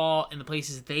chunks of the ball in the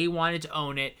places they wanted to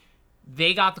own it.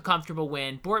 They got the comfortable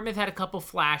win. Bournemouth had a couple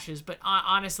flashes, but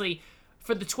honestly,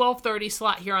 for the 12:30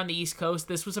 slot here on the East Coast,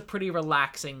 this was a pretty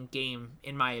relaxing game,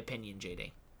 in my opinion,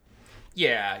 JD.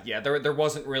 Yeah. There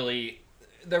wasn't really...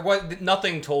 There was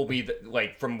nothing told me that,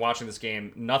 like, from watching this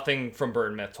game, nothing from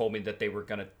Bournemouth told me that they were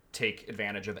going to take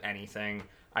advantage of anything.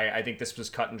 I think this was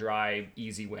cut and dry,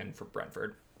 easy win for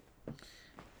Brentford.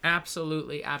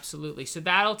 Absolutely. So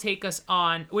that'll take us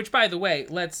on, which, by the way,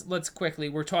 let's quickly,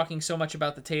 we're talking so much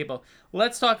about the table.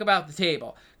 Let's talk about the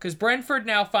table, because Brentford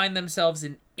now find themselves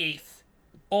in 8th.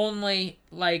 Only,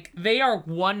 they are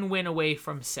 1 win away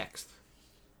from 6th.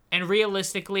 And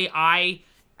realistically,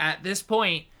 at this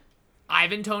point,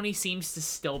 Ivan Toney seems to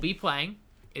still be playing.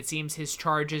 It seems his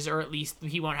charges, or at least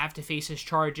he won't have to face his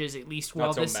charges at least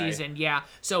this season. Yeah,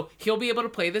 so he'll be able to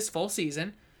play this full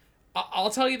season. I'll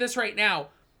tell you this right now.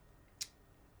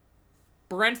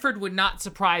 Brentford would not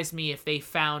surprise me if they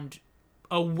found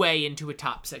a way into a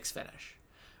top 6 finish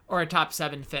or a top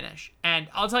 7 finish. And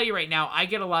I'll tell you right now, I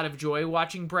get a lot of joy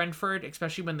watching Brentford,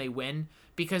 especially when they win,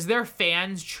 because their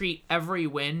fans treat every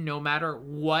win, no matter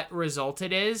what result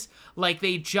it is, like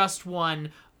they just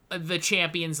won the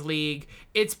Champions League.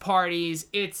 It's parties,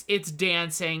 it's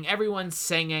dancing, everyone's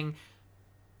singing.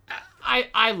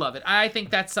 I love it. I think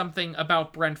that's something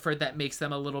about Brentford that makes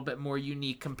them a little bit more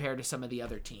unique compared to some of the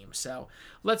other teams. So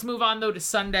let's move on, though, to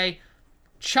Sunday.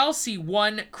 Chelsea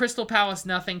 1, Crystal Palace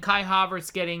nothing. Kai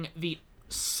Havertz getting the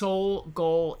sole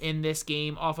goal in this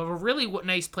game off of a really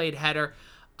nice played header.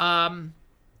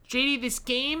 JD, this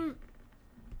game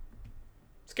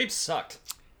sucked.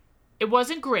 It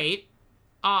wasn't great.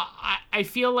 I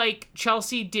feel like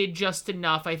Chelsea did just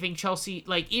enough. I think Chelsea,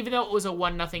 like, even though it was a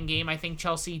 1-0 game, I think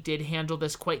Chelsea did handle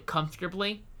this quite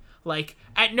comfortably. Like,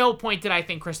 at no point did I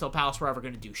think Crystal Palace were ever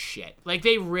going to do shit. Like,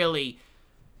 they really...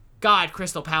 God,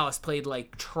 Crystal Palace played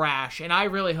like trash, and I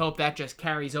really hope that just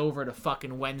carries over to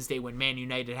fucking Wednesday when Man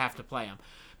United have to play them.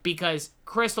 Because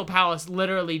Crystal Palace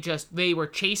literally just... They were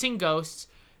chasing ghosts.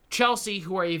 Chelsea,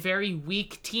 who are a very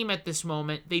weak team at this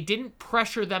moment, they didn't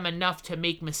pressure them enough to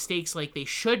make mistakes like they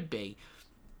should be.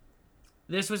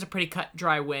 This was a pretty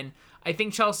cut-dry win. I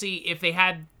think Chelsea, if they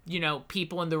had,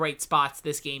 people in the right spots,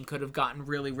 this game could have gotten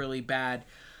really, really bad.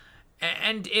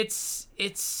 And it's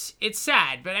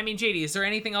sad. But, I mean, JD, is there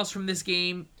anything else from this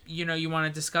game, you want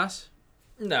to discuss?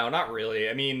 No, not really.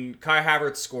 I mean, Kai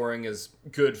Havertz scoring is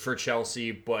good for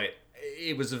Chelsea, but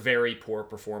it was a very poor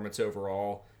performance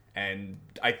overall. And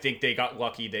I think they got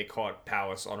lucky they caught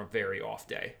Palace on a very off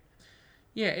day.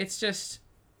 Yeah, it's just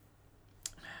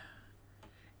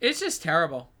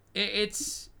terrible.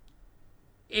 It's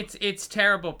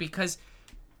terrible because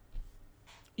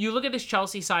you look at this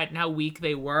Chelsea side and how weak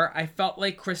they were. I felt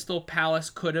like Crystal Palace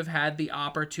could have had the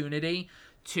opportunity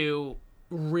to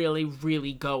really,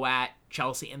 really go at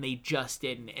Chelsea, and they just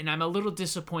didn't. And I'm a little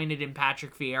disappointed in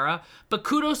Patrick Vieira, but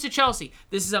kudos to Chelsea.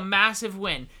 This is a massive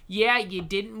win. Yeah, you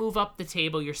didn't move up the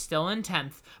table. You're still in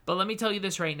 10th, but let me tell you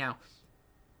this right now.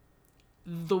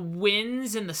 The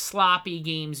wins and the sloppy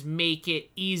games make it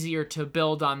easier to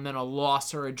build on than a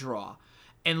loss or a draw.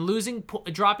 And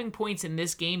dropping points in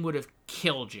this game would have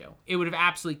killed you. It would have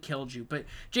absolutely killed you. But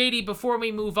JD, before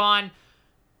we move on,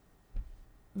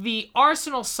 the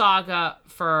Arsenal saga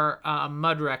for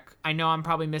Mudryk, I know I'm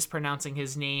probably mispronouncing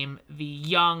his name, the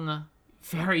young,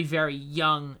 very, very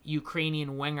young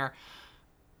Ukrainian winger.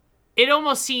 It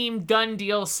almost seemed done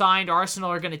deal, signed,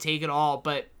 Arsenal are going to take it all,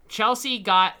 but Chelsea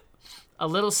got a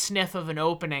little sniff of an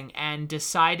opening and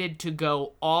decided to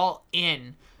go all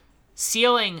in,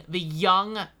 sealing the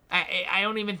young... I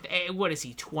don't even... What is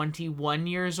he, 21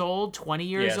 years old? 20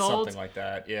 years old? Yeah, something like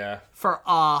that, yeah. For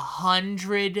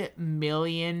 100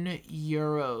 million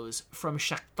euros from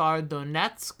Shakhtar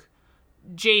Donetsk.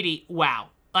 JD,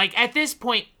 wow. Like, at this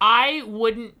point, I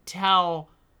wouldn't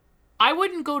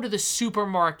go to the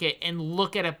supermarket and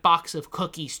look at a box of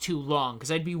cookies too long,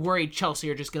 because I'd be worried Chelsea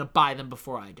are just going to buy them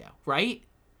before I do, right?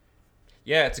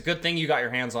 Yeah, it's a good thing you got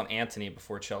your hands on Antony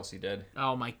before Chelsea did.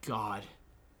 Oh, my God.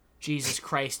 Jesus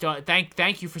Christ.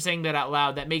 Thank you for saying that out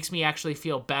loud. That makes me actually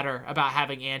feel better about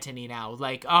having Antony now.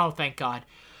 Like, oh, thank God.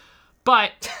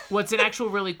 But what's an actual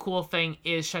really cool thing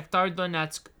is Shakhtar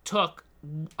Donetsk took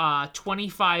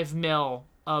 25 mil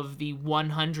of the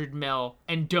 100 mil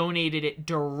and donated it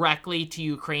directly to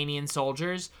Ukrainian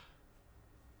soldiers.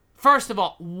 First of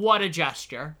all, what a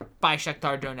gesture by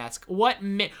Shakhtar Donetsk.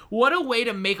 What a way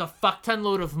to make a fuck-ton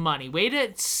load of money. Way to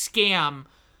scam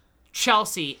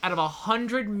Chelsea out of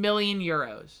 100 million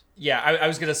euros. Yeah, I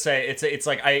was gonna say it's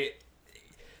like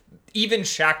even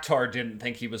Shakhtar didn't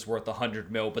think he was worth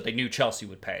 100 mil, but they knew Chelsea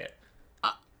would pay it.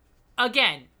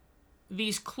 Again,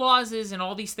 these clauses and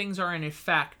all these things are in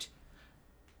effect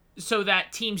so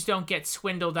that teams don't get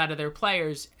swindled out of their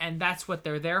players, and that's what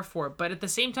they're there for. But at the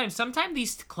same time, sometimes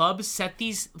these clubs set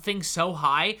these things so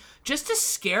high just to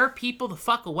scare people the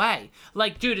fuck away.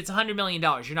 Like, dude, it's $100 million.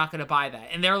 You're not going to buy that.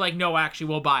 And they're like, no, actually,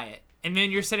 we'll buy it. And then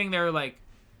you're sitting there like,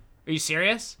 are you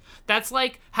serious? That's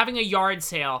like having a yard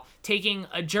sale, taking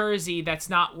a jersey that's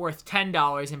not worth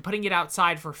 $10 and putting it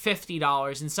outside for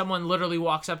 $50, and someone literally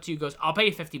walks up to you and goes, I'll pay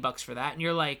you $50 for that. And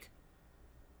you're like,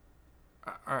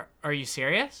 Are you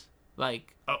serious?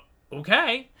 Like, oh,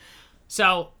 okay.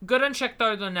 So, good on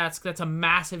Shakhtar Donetsk. That's a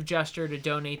massive gesture to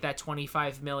donate that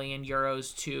 25 million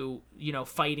euros to,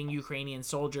 fighting Ukrainian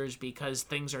soldiers, because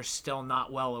things are still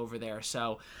not well over there.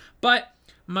 So, but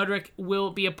Mudryk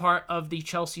will be a part of the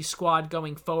Chelsea squad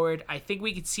going forward. I think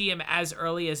we could see him as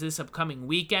early as this upcoming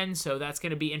weekend, so that's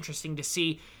going to be interesting to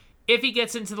see if he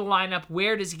gets into the lineup,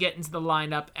 where does he get into the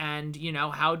lineup? And,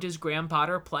 how does Graham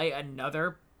Potter play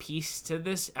another piece to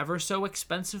this ever so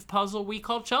expensive puzzle we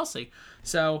call Chelsea?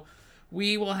 So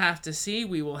we will have to see.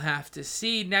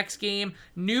 Next game,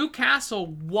 Newcastle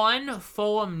 1,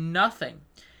 Fulham 0.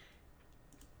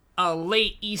 A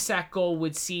late Isak goal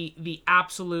would see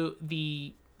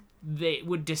they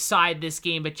would decide this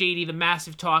game. But JD, the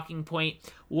massive talking point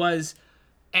was,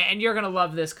 and you're going to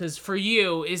love this because for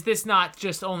you, is this not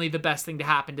just only the best thing to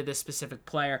happen to this specific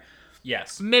player?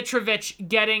 Yes. Mitrovic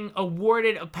getting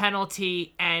awarded a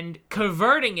penalty and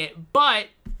converting it, but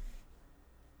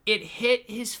it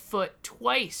hit his foot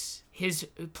twice. His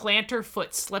plantar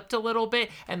foot slipped a little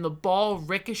bit, and the ball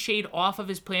ricocheted off of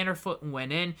his plantar foot and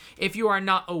went in. If you are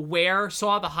not aware,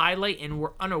 saw the highlight, and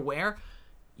were unaware,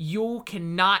 you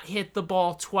cannot hit the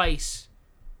ball twice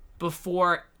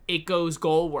before it goes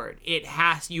goalward.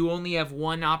 You only have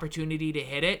one opportunity to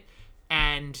hit it,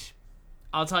 and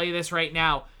I'll tell you this right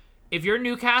now. If you're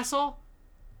Newcastle,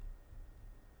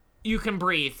 you can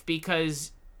breathe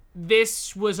because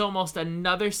this was almost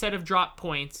another set of drop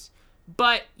points,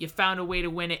 but you found a way to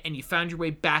win it, and you found your way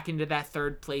back into that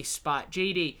third place spot.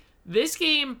 JD, this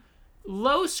game,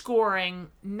 low scoring,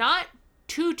 not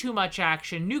too much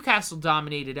action. Newcastle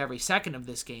dominated every second of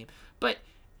this game, but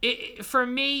for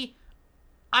me,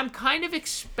 I'm kind of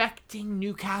expecting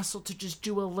Newcastle to just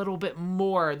do a little bit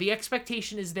more. The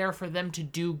expectation is there for them to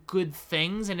do good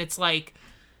things, and it's like,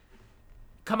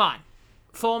 come on.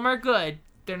 Fulham are good.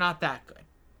 They're not that good.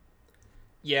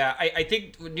 Yeah, I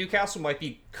think Newcastle might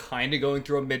be kind of going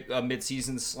through a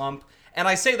mid-season slump, and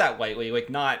I say that lightly, like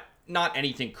not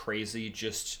anything crazy,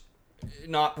 just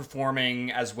not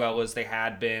performing as well as they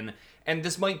had been. And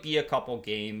this might be a couple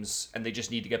games, and they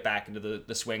just need to get back into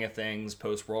the swing of things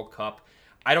post-World Cup.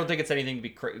 I don't think it's anything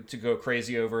to go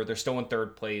crazy over. They're still in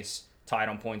third place, tied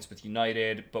on points with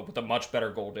United, but with a much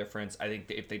better goal difference. I think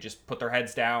if they just put their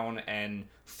heads down and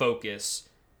focus,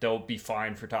 they'll be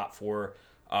fine for top four.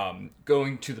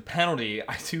 Going to the penalty,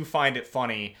 I do find it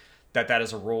funny that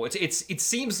is a rule. It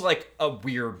seems like a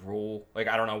weird rule. Like,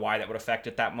 I don't know why that would affect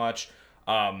it that much.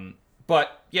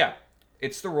 But yeah,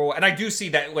 it's the rule. And I do see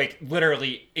that, like,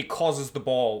 literally it causes the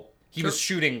ball. He was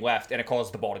shooting left and it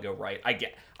caused the ball to go right.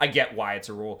 I get why it's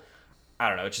a rule. I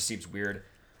don't know. It just seems weird.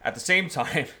 At the same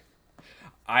time,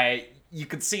 you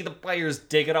could see the players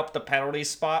digging up the penalty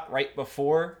spot right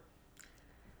before.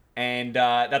 And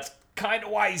that's kind of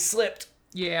why he slipped.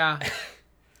 Yeah.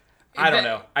 I don't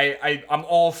know. I'm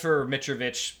all for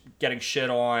Mitrovic getting shit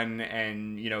on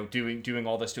and, doing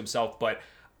all this to himself, but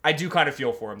I do kind of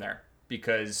feel for him there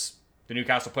because the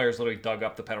Newcastle players literally dug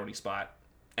up the penalty spot.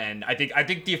 And I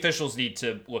think the officials need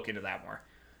to look into that more.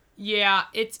 Yeah,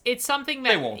 it's something that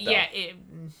they won't, though.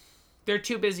 They're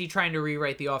too busy trying to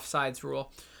rewrite the offsides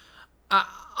rule.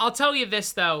 I'll tell you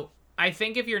this though. I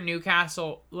think if you're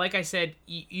Newcastle, like I said,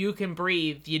 you can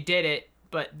breathe. You did it.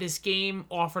 But this game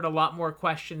offered a lot more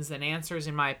questions than answers,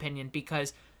 in my opinion,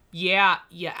 because, yeah,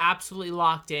 you absolutely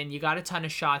locked in. You got a ton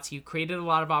of shots. You created a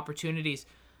lot of opportunities.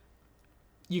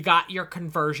 You got your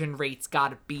conversion rates got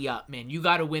to be up, man. You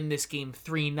got to win this game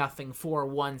 3-0,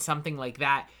 4-1, something like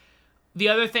that. The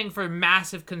other thing for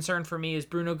massive concern for me is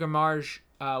Bruno Guimaraes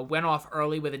went off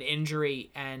early with an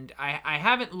injury, and I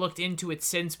haven't looked into it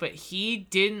since, but he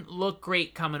didn't look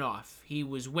great coming off. He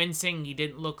was wincing. He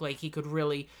didn't look like he could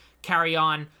really carry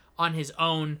on his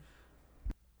own.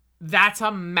 That's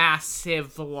a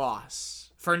massive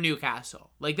loss for Newcastle.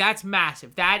 Like, that's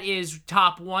massive. That is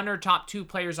top 1 or top 2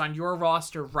 players on your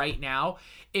roster right now.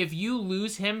 If you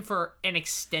lose him for an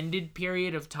extended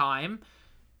period of time,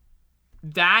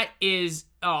 that is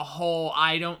a hole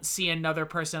I don't see another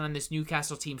person on this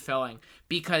Newcastle team filling,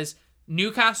 because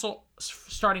Newcastle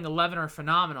starting 11 are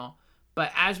phenomenal,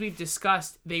 but as we've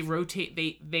discussed, they rotate.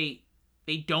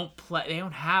 They don't play. They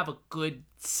don't have a good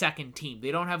second team.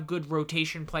 They don't have good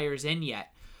rotation players in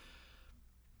yet.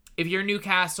 If you're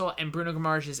Newcastle and Bruno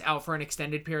Guimaraes is out for an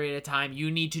extended period of time,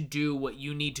 you need to do what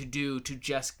you need to do to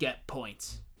just get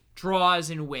points. Draws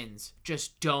and wins.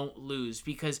 Just don't lose,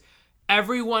 because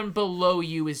everyone below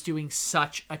you is doing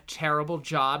such a terrible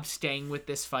job staying with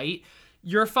this fight.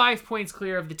 You're 5 points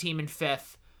clear of the team in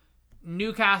 5th.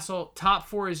 Newcastle, top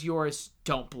 4 is yours.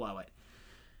 Don't blow it.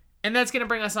 And that's going to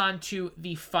bring us on to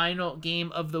the final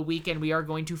game of the weekend. We are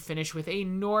going to finish with a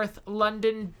North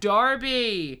London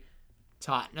derby.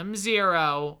 Tottenham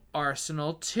 0,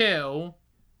 Arsenal 2.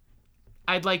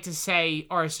 I'd like to say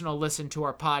Arsenal listened to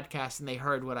our podcast and they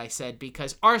heard what I said,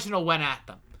 because Arsenal went at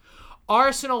them.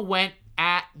 Arsenal went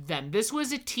at them. This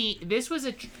was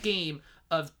a game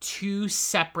of 2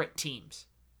 separate teams.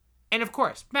 And of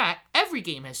course, Matt, every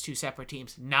game has 2 separate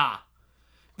teams. Nah.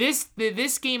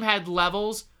 This game had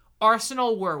levels.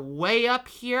 Arsenal were way up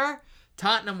here.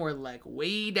 Tottenham were like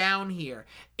way down here.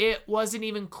 It wasn't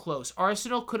even close.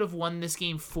 Arsenal could have won this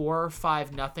game 4 or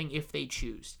 5-0 if they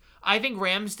choose. I think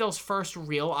Ramsdale's first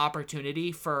real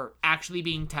opportunity for actually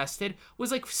being tested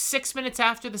was like 6 minutes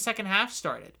after the second half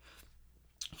started.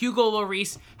 Hugo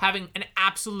Lloris having an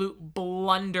absolute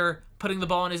blunder, putting the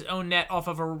ball in his own net off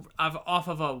of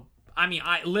a. I mean,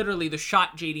 literally the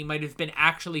shot, JD, might have been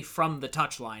actually from the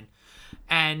touchline,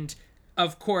 and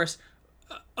of course,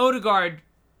 Odegaard,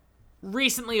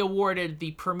 recently awarded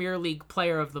the Premier League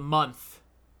Player of the Month.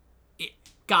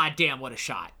 Goddamn, what a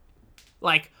shot!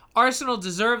 Like, Arsenal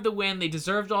deserved the win. They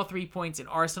deserved all 3 points, and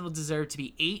Arsenal deserved to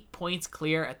be 8 points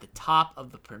clear at the top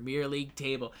of the Premier League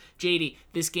table. JD,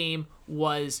 this game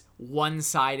was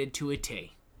one-sided to a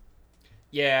T.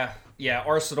 Yeah.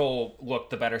 Arsenal looked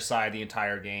the better side the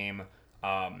entire game.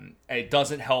 It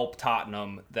doesn't help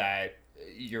Tottenham that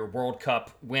your World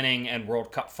Cup winning and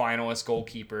World Cup finalist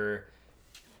goalkeeper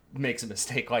makes a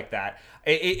mistake like that.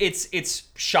 It's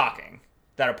shocking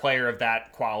that a player of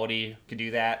that quality could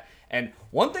do that. And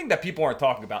one thing that people aren't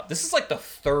talking about, this is like the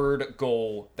third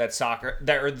goal that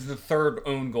the third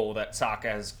own goal that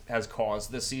Saka has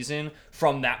caused this season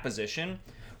from that position,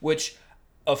 which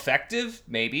effective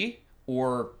maybe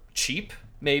or cheap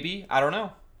maybe, I don't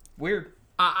know. Weird.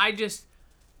 I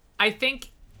think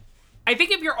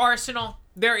if you're Arsenal,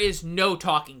 there is no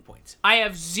talking points. I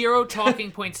have zero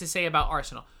talking points to say about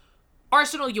Arsenal.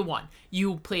 Arsenal, you won.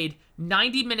 You played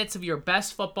 90 minutes of your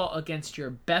best football against your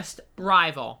best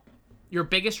rival, your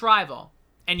biggest rival,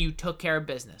 and you took care of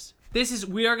business.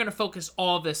 We are going to focus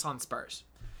all of this on Spurs.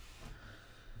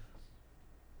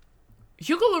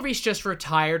 Hugo Lloris just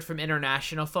retired from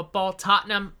international football.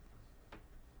 Tottenham,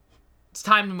 it's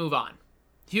time to move on.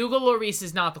 Hugo Lloris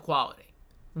is not the quality.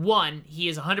 One, he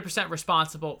is 100%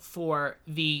 responsible for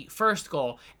the first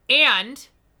goal, and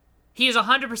he is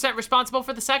 100% responsible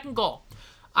for the second goal.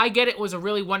 I get it was a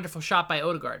really wonderful shot by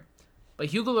Odegaard, but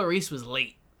Hugo Lloris was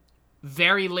late.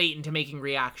 Very late into making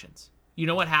reactions. You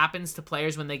know what happens to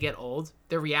players when they get old?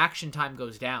 Their reaction time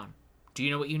goes down. Do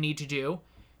you know what you need to do?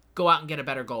 Go out and get a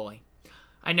better goalie.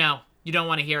 I know, you don't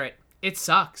want to hear it. It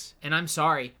sucks, and I'm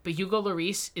sorry, but Hugo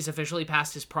Lloris is officially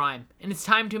past his prime, and it's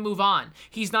time to move on.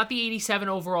 He's not the 87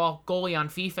 overall goalie on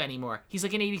FIFA anymore. He's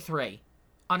like an 83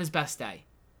 on his best day.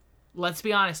 Let's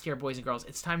be honest here, boys and girls.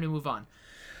 It's time to move on.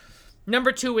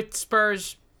 Number 2 with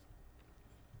Spurs.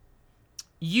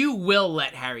 You will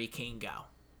let Harry Kane go.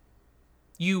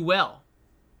 You will.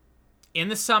 In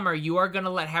the summer, you are going to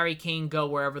let Harry Kane go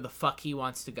wherever the fuck he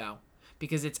wants to go.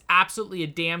 Because it's absolutely a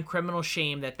damn criminal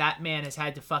shame that man has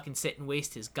had to fucking sit and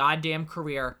waste his goddamn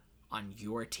career on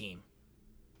your team.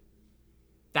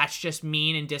 That's just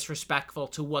mean and disrespectful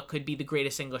to what could be the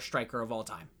greatest English striker of all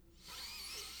time.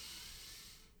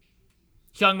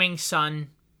 Heung-Min Son,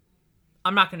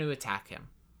 I'm not going to attack him.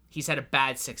 He's had a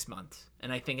bad 6 months,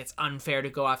 and I think it's unfair to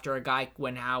go after a guy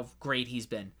when how great he's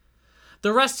been.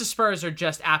 The rest of Spurs are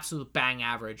just absolute bang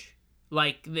average.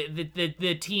 Like,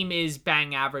 the team is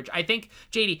bang average. I think,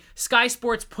 JD, Sky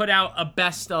Sports put out a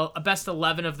best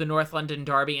 11 of the North London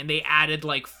Derby, and they added,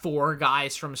 like, 4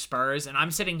 guys from Spurs, and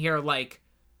I'm sitting here like,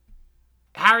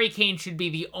 Harry Kane should be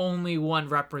the only one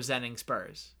representing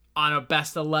Spurs on a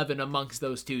best 11 amongst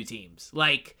those two teams.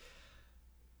 Like,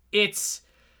 it's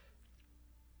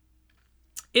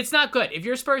not good. If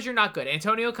you're Spurs, you're not good.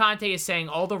 Antonio Conte is saying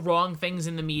all the wrong things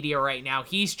in the media right now.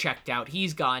 He's checked out.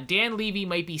 He's gone. Dan Levy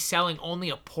might be selling only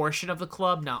a portion of the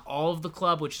club, not all of the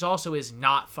club, which also is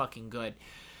not fucking good.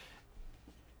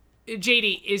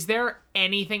 JD, is there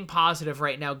anything positive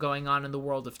right now going on in the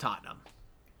world of Tottenham?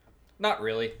 Not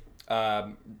really.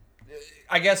 I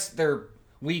guess their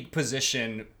league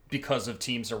position, because of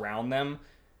teams around them,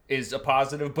 is a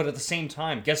positive, but at the same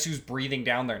time, guess who's breathing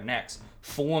down their necks?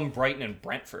 Fulham, Brighton, and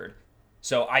Brentford.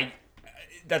 So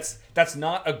that's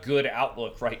not a good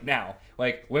outlook right now.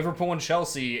 Like, Liverpool and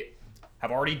Chelsea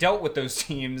have already dealt with those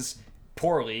teams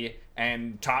poorly,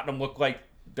 and Tottenham look like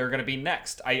they're going to be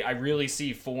next. I really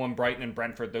see Fulham, Brighton, and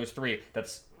Brentford, those three.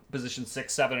 That's position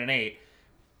 6, 7, and 8.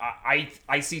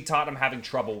 I see Tottenham having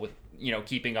trouble with,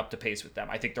 keeping up to pace with them.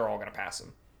 I think they're all going to pass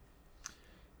them.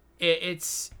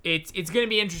 It's going to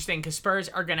be interesting because Spurs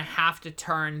are going to have to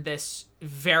turn this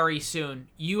very soon.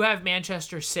 You have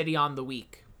Manchester City on the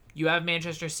week. You have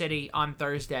Manchester City on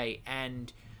Thursday,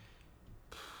 and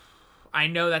I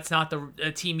know that's not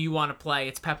the team you want to play.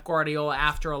 It's Pep Guardiola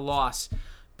after a loss,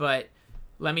 but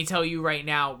let me tell you right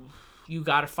now, you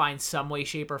got to find some way,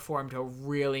 shape, or form to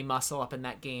really muscle up in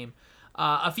that game.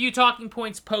 A few talking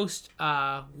points post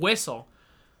whistle.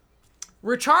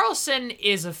 Richarlison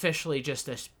is officially just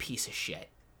a piece of shit.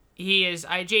 He is.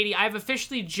 JD, I've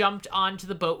officially jumped onto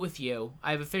the boat with you.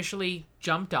 I've officially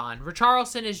jumped on.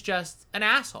 Richarlison is just an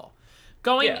asshole.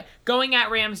 Going at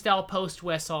Ramsdale post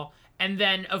whistle, and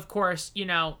then, of course, in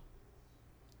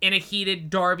a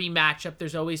heated derby matchup,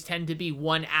 there's always tend to be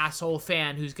one asshole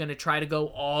fan who's going to try to go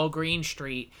all Green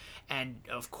Street. And,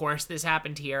 of course, this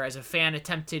happened here as a fan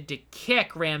attempted to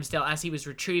kick Ramsdale as he was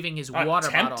retrieving his water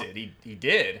bottle. He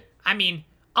did. I mean,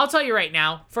 I'll tell you right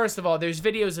now, first of all, there's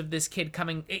videos of this kid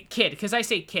because I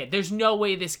say kid. There's no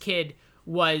way this kid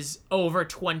was over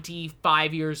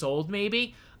 25 years old,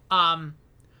 maybe.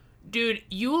 Dude,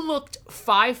 you looked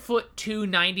 5'2",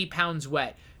 90 pounds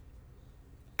wet.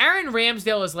 Aaron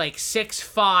Ramsdale is like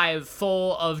 6'5",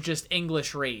 full of just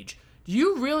English rage. Do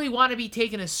you really want to be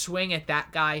taking a swing at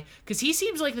that guy? Because he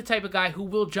seems like the type of guy who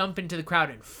will jump into the crowd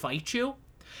and fight you.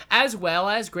 As well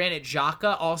as, granted,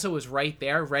 Xhaka also was right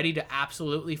there, ready to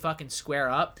absolutely fucking square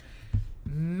up.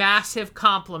 Massive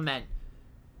compliment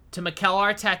to Mikel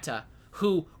Arteta,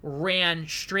 who ran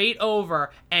straight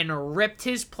over and ripped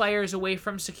his players away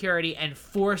from security and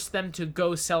forced them to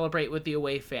go celebrate with the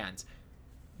away fans.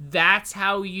 That's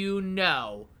how you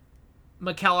know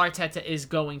Mikel Arteta is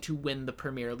going to win the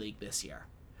Premier League this year.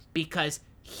 Because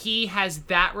he has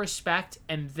that respect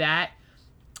and that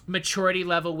maturity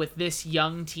level with this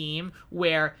young team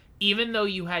where even though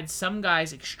you had some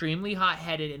guys extremely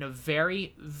hot-headed in a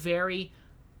very, very,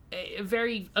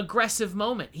 very aggressive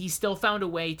moment, he still found a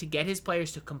way to get his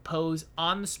players to compose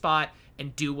on the spot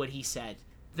and do what he said.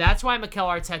 That's why Mikel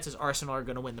Arteta's Arsenal are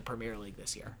going to win the Premier League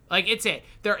this year. Like, it's it.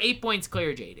 They're 8 points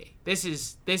clear, JD.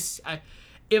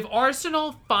 If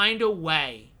Arsenal find a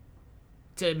way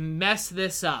to mess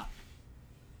this up,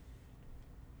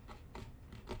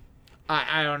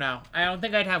 I don't know. I don't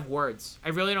think I'd have words. I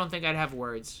really don't think I'd have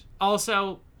words.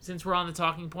 Also, since we're on the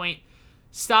talking point,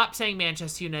 stop saying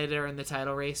Manchester United are in the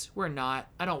title race. We're not.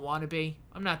 I don't want to be.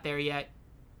 I'm not there yet.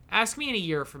 Ask me in a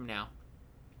year from now.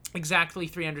 Exactly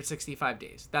 365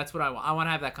 days. That's what I want. I want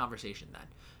to have that conversation then.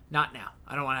 Not now.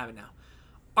 I don't want to have it now.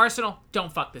 Arsenal,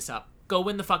 don't fuck this up. Go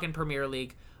win the fucking Premier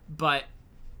League. But,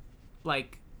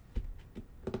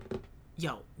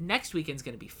 next weekend's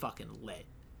going to be fucking lit.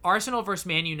 Arsenal versus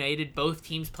Man United, both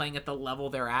teams playing at the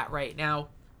level they're at right now.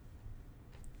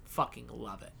 Fucking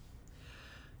love it.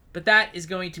 But that is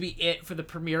going to be it for the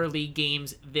Premier League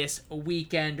games this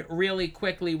weekend. Really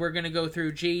quickly, we're going to go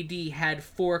through. JD had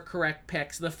 4 correct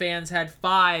picks. The fans had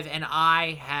 5, and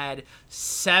I had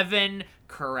 7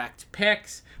 correct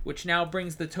picks, which now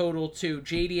brings the total to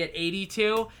JD at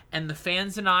 82, and the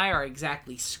fans and I are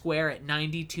exactly square at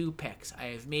 92 picks. I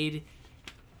have made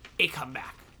a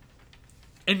comeback.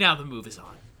 And now the move is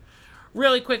on.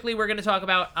 Really quickly, we're going to talk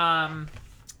about...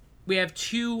 we have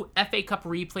 2 FA Cup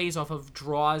replays off of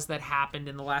draws that happened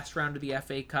in the last round of the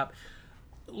FA Cup.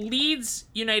 Leeds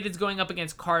United's going up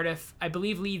against Cardiff. I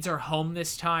believe Leeds are home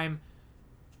this time.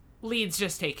 Leeds,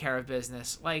 just take care of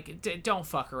business. Don't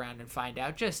fuck around and find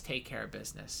out. Just take care of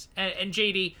business. And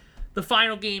JD, the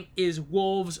final game is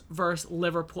Wolves versus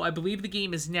Liverpool. I believe the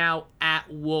game is now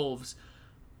at Wolves.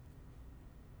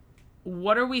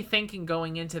 What are we thinking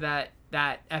going into that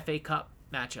FA Cup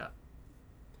matchup?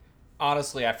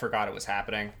 Honestly, I forgot it was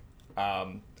happening.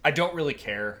 I don't really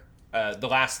care. The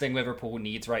last thing Liverpool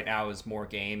needs right now is more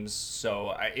games.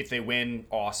 So if they win,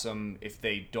 awesome. If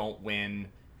they don't win,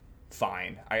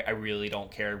 fine. I really don't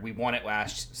care. We won it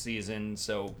last season,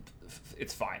 so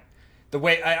it's fine. The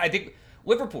way I think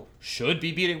Liverpool should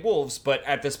be beating Wolves, but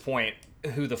at this point,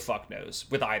 who the fuck knows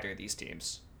with either of these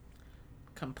teams?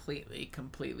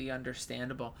 Completely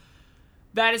understandable.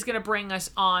 That is going to bring us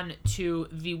on to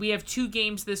we have 2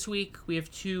 games this week. We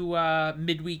have 2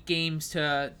 midweek games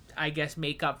to, I guess,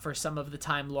 make up for some of the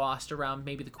time lost around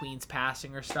maybe the Queen's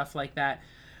passing or stuff like that.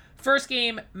 First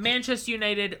game, Manchester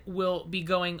United will be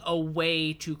going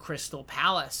away to Crystal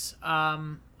Palace.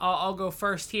 I'll go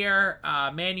first here.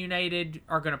 Man United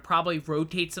are going to probably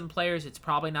rotate some players. It's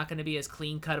probably not going to be as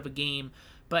clean cut of a game.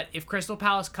 But if Crystal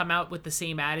Palace come out with the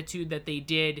same attitude that they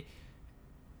did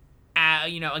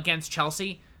against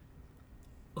Chelsea,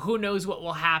 who knows what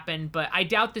will happen, but I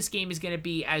doubt this game is going to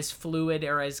be as fluid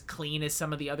or as clean as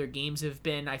some of the other games have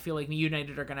been. I feel like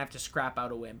United are going to have to scrap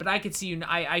out a win, but I could see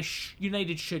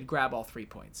United should grab all 3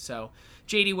 points. So,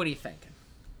 JD, what are you thinking?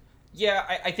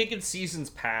 Yeah, I think in seasons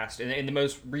past, and in the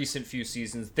most recent few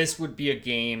seasons, this would be a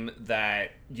game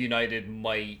that United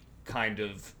might kind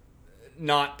of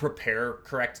not prepare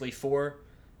correctly for,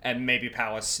 and maybe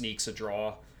Palace sneaks a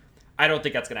draw. I don't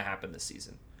think that's going to happen this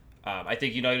season. I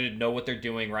think United know what they're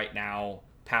doing right now.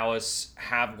 Palace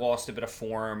have lost a bit of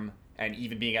form, and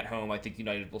even being at home, I think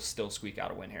United will still squeak out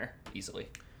a win here easily.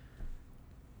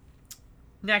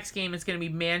 Next game is going to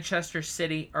be Manchester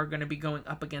City are going to be going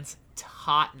up against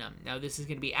Tottenham. Now, this is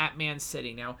going to be at Man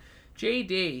City. Now,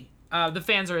 JD, the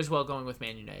fans are as well going with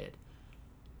Man United.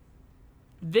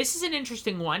 This is an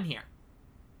interesting one here.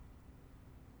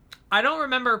 I don't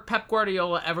remember Pep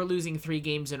Guardiola ever losing 3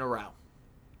 games in a row.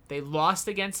 They lost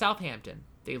against Southampton.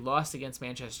 They lost against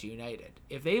Manchester United.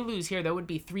 If they lose here, that would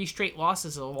be 3 straight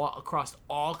losses across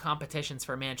all competitions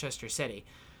for Manchester City.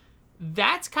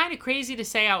 That's kind of crazy to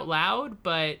say out loud,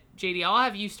 but JD, I'll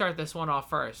have you start this one off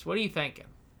first. What are you thinking?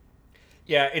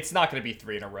 Yeah, it's not going to be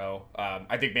 3 in a row.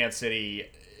 I think Man City,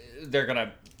 they're going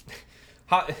to...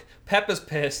 Pep is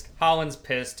pissed. Haaland's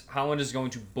pissed. Haaland is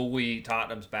going to bully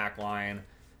Tottenham's back line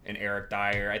and Eric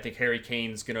Dyer. I think Harry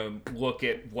Kane's going to look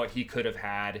at what he could have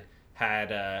had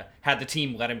the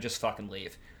team let him just fucking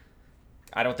leave.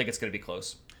 I don't think it's going to be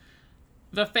close.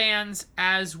 The fans,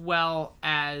 as well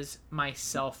as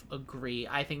myself, agree.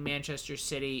 I think Manchester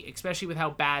City, especially with how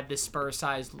bad the Spurs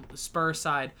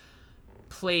side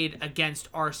played against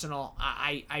Arsenal,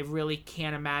 I really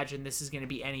can't imagine this is going to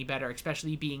be any better,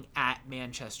 especially being at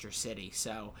Manchester City.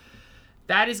 So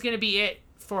that is going to be it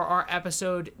for our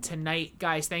episode tonight.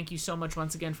 Guys, thank you so much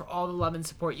once again for all the love and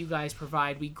support you guys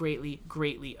provide. We greatly,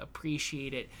 greatly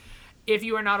appreciate it. If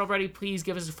you are not already, please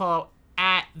give us a follow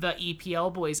at the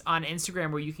EPL Boys on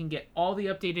Instagram, where you can get all the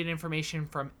updated information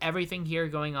from everything here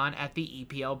going on at the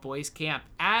EPL Boys camp.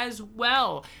 As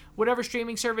well, whatever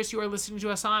streaming service you are listening to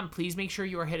us on, please make sure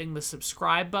you are hitting the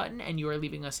subscribe button and you are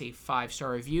leaving us a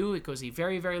 5-star review. It goes a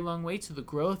very, very long way to the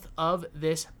growth of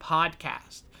this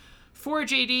podcast. For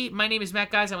JD, my name is Matt,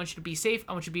 guys. I want you to be safe.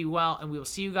 I want you to be well, and we will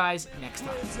see you guys next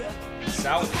time. Peace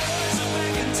out.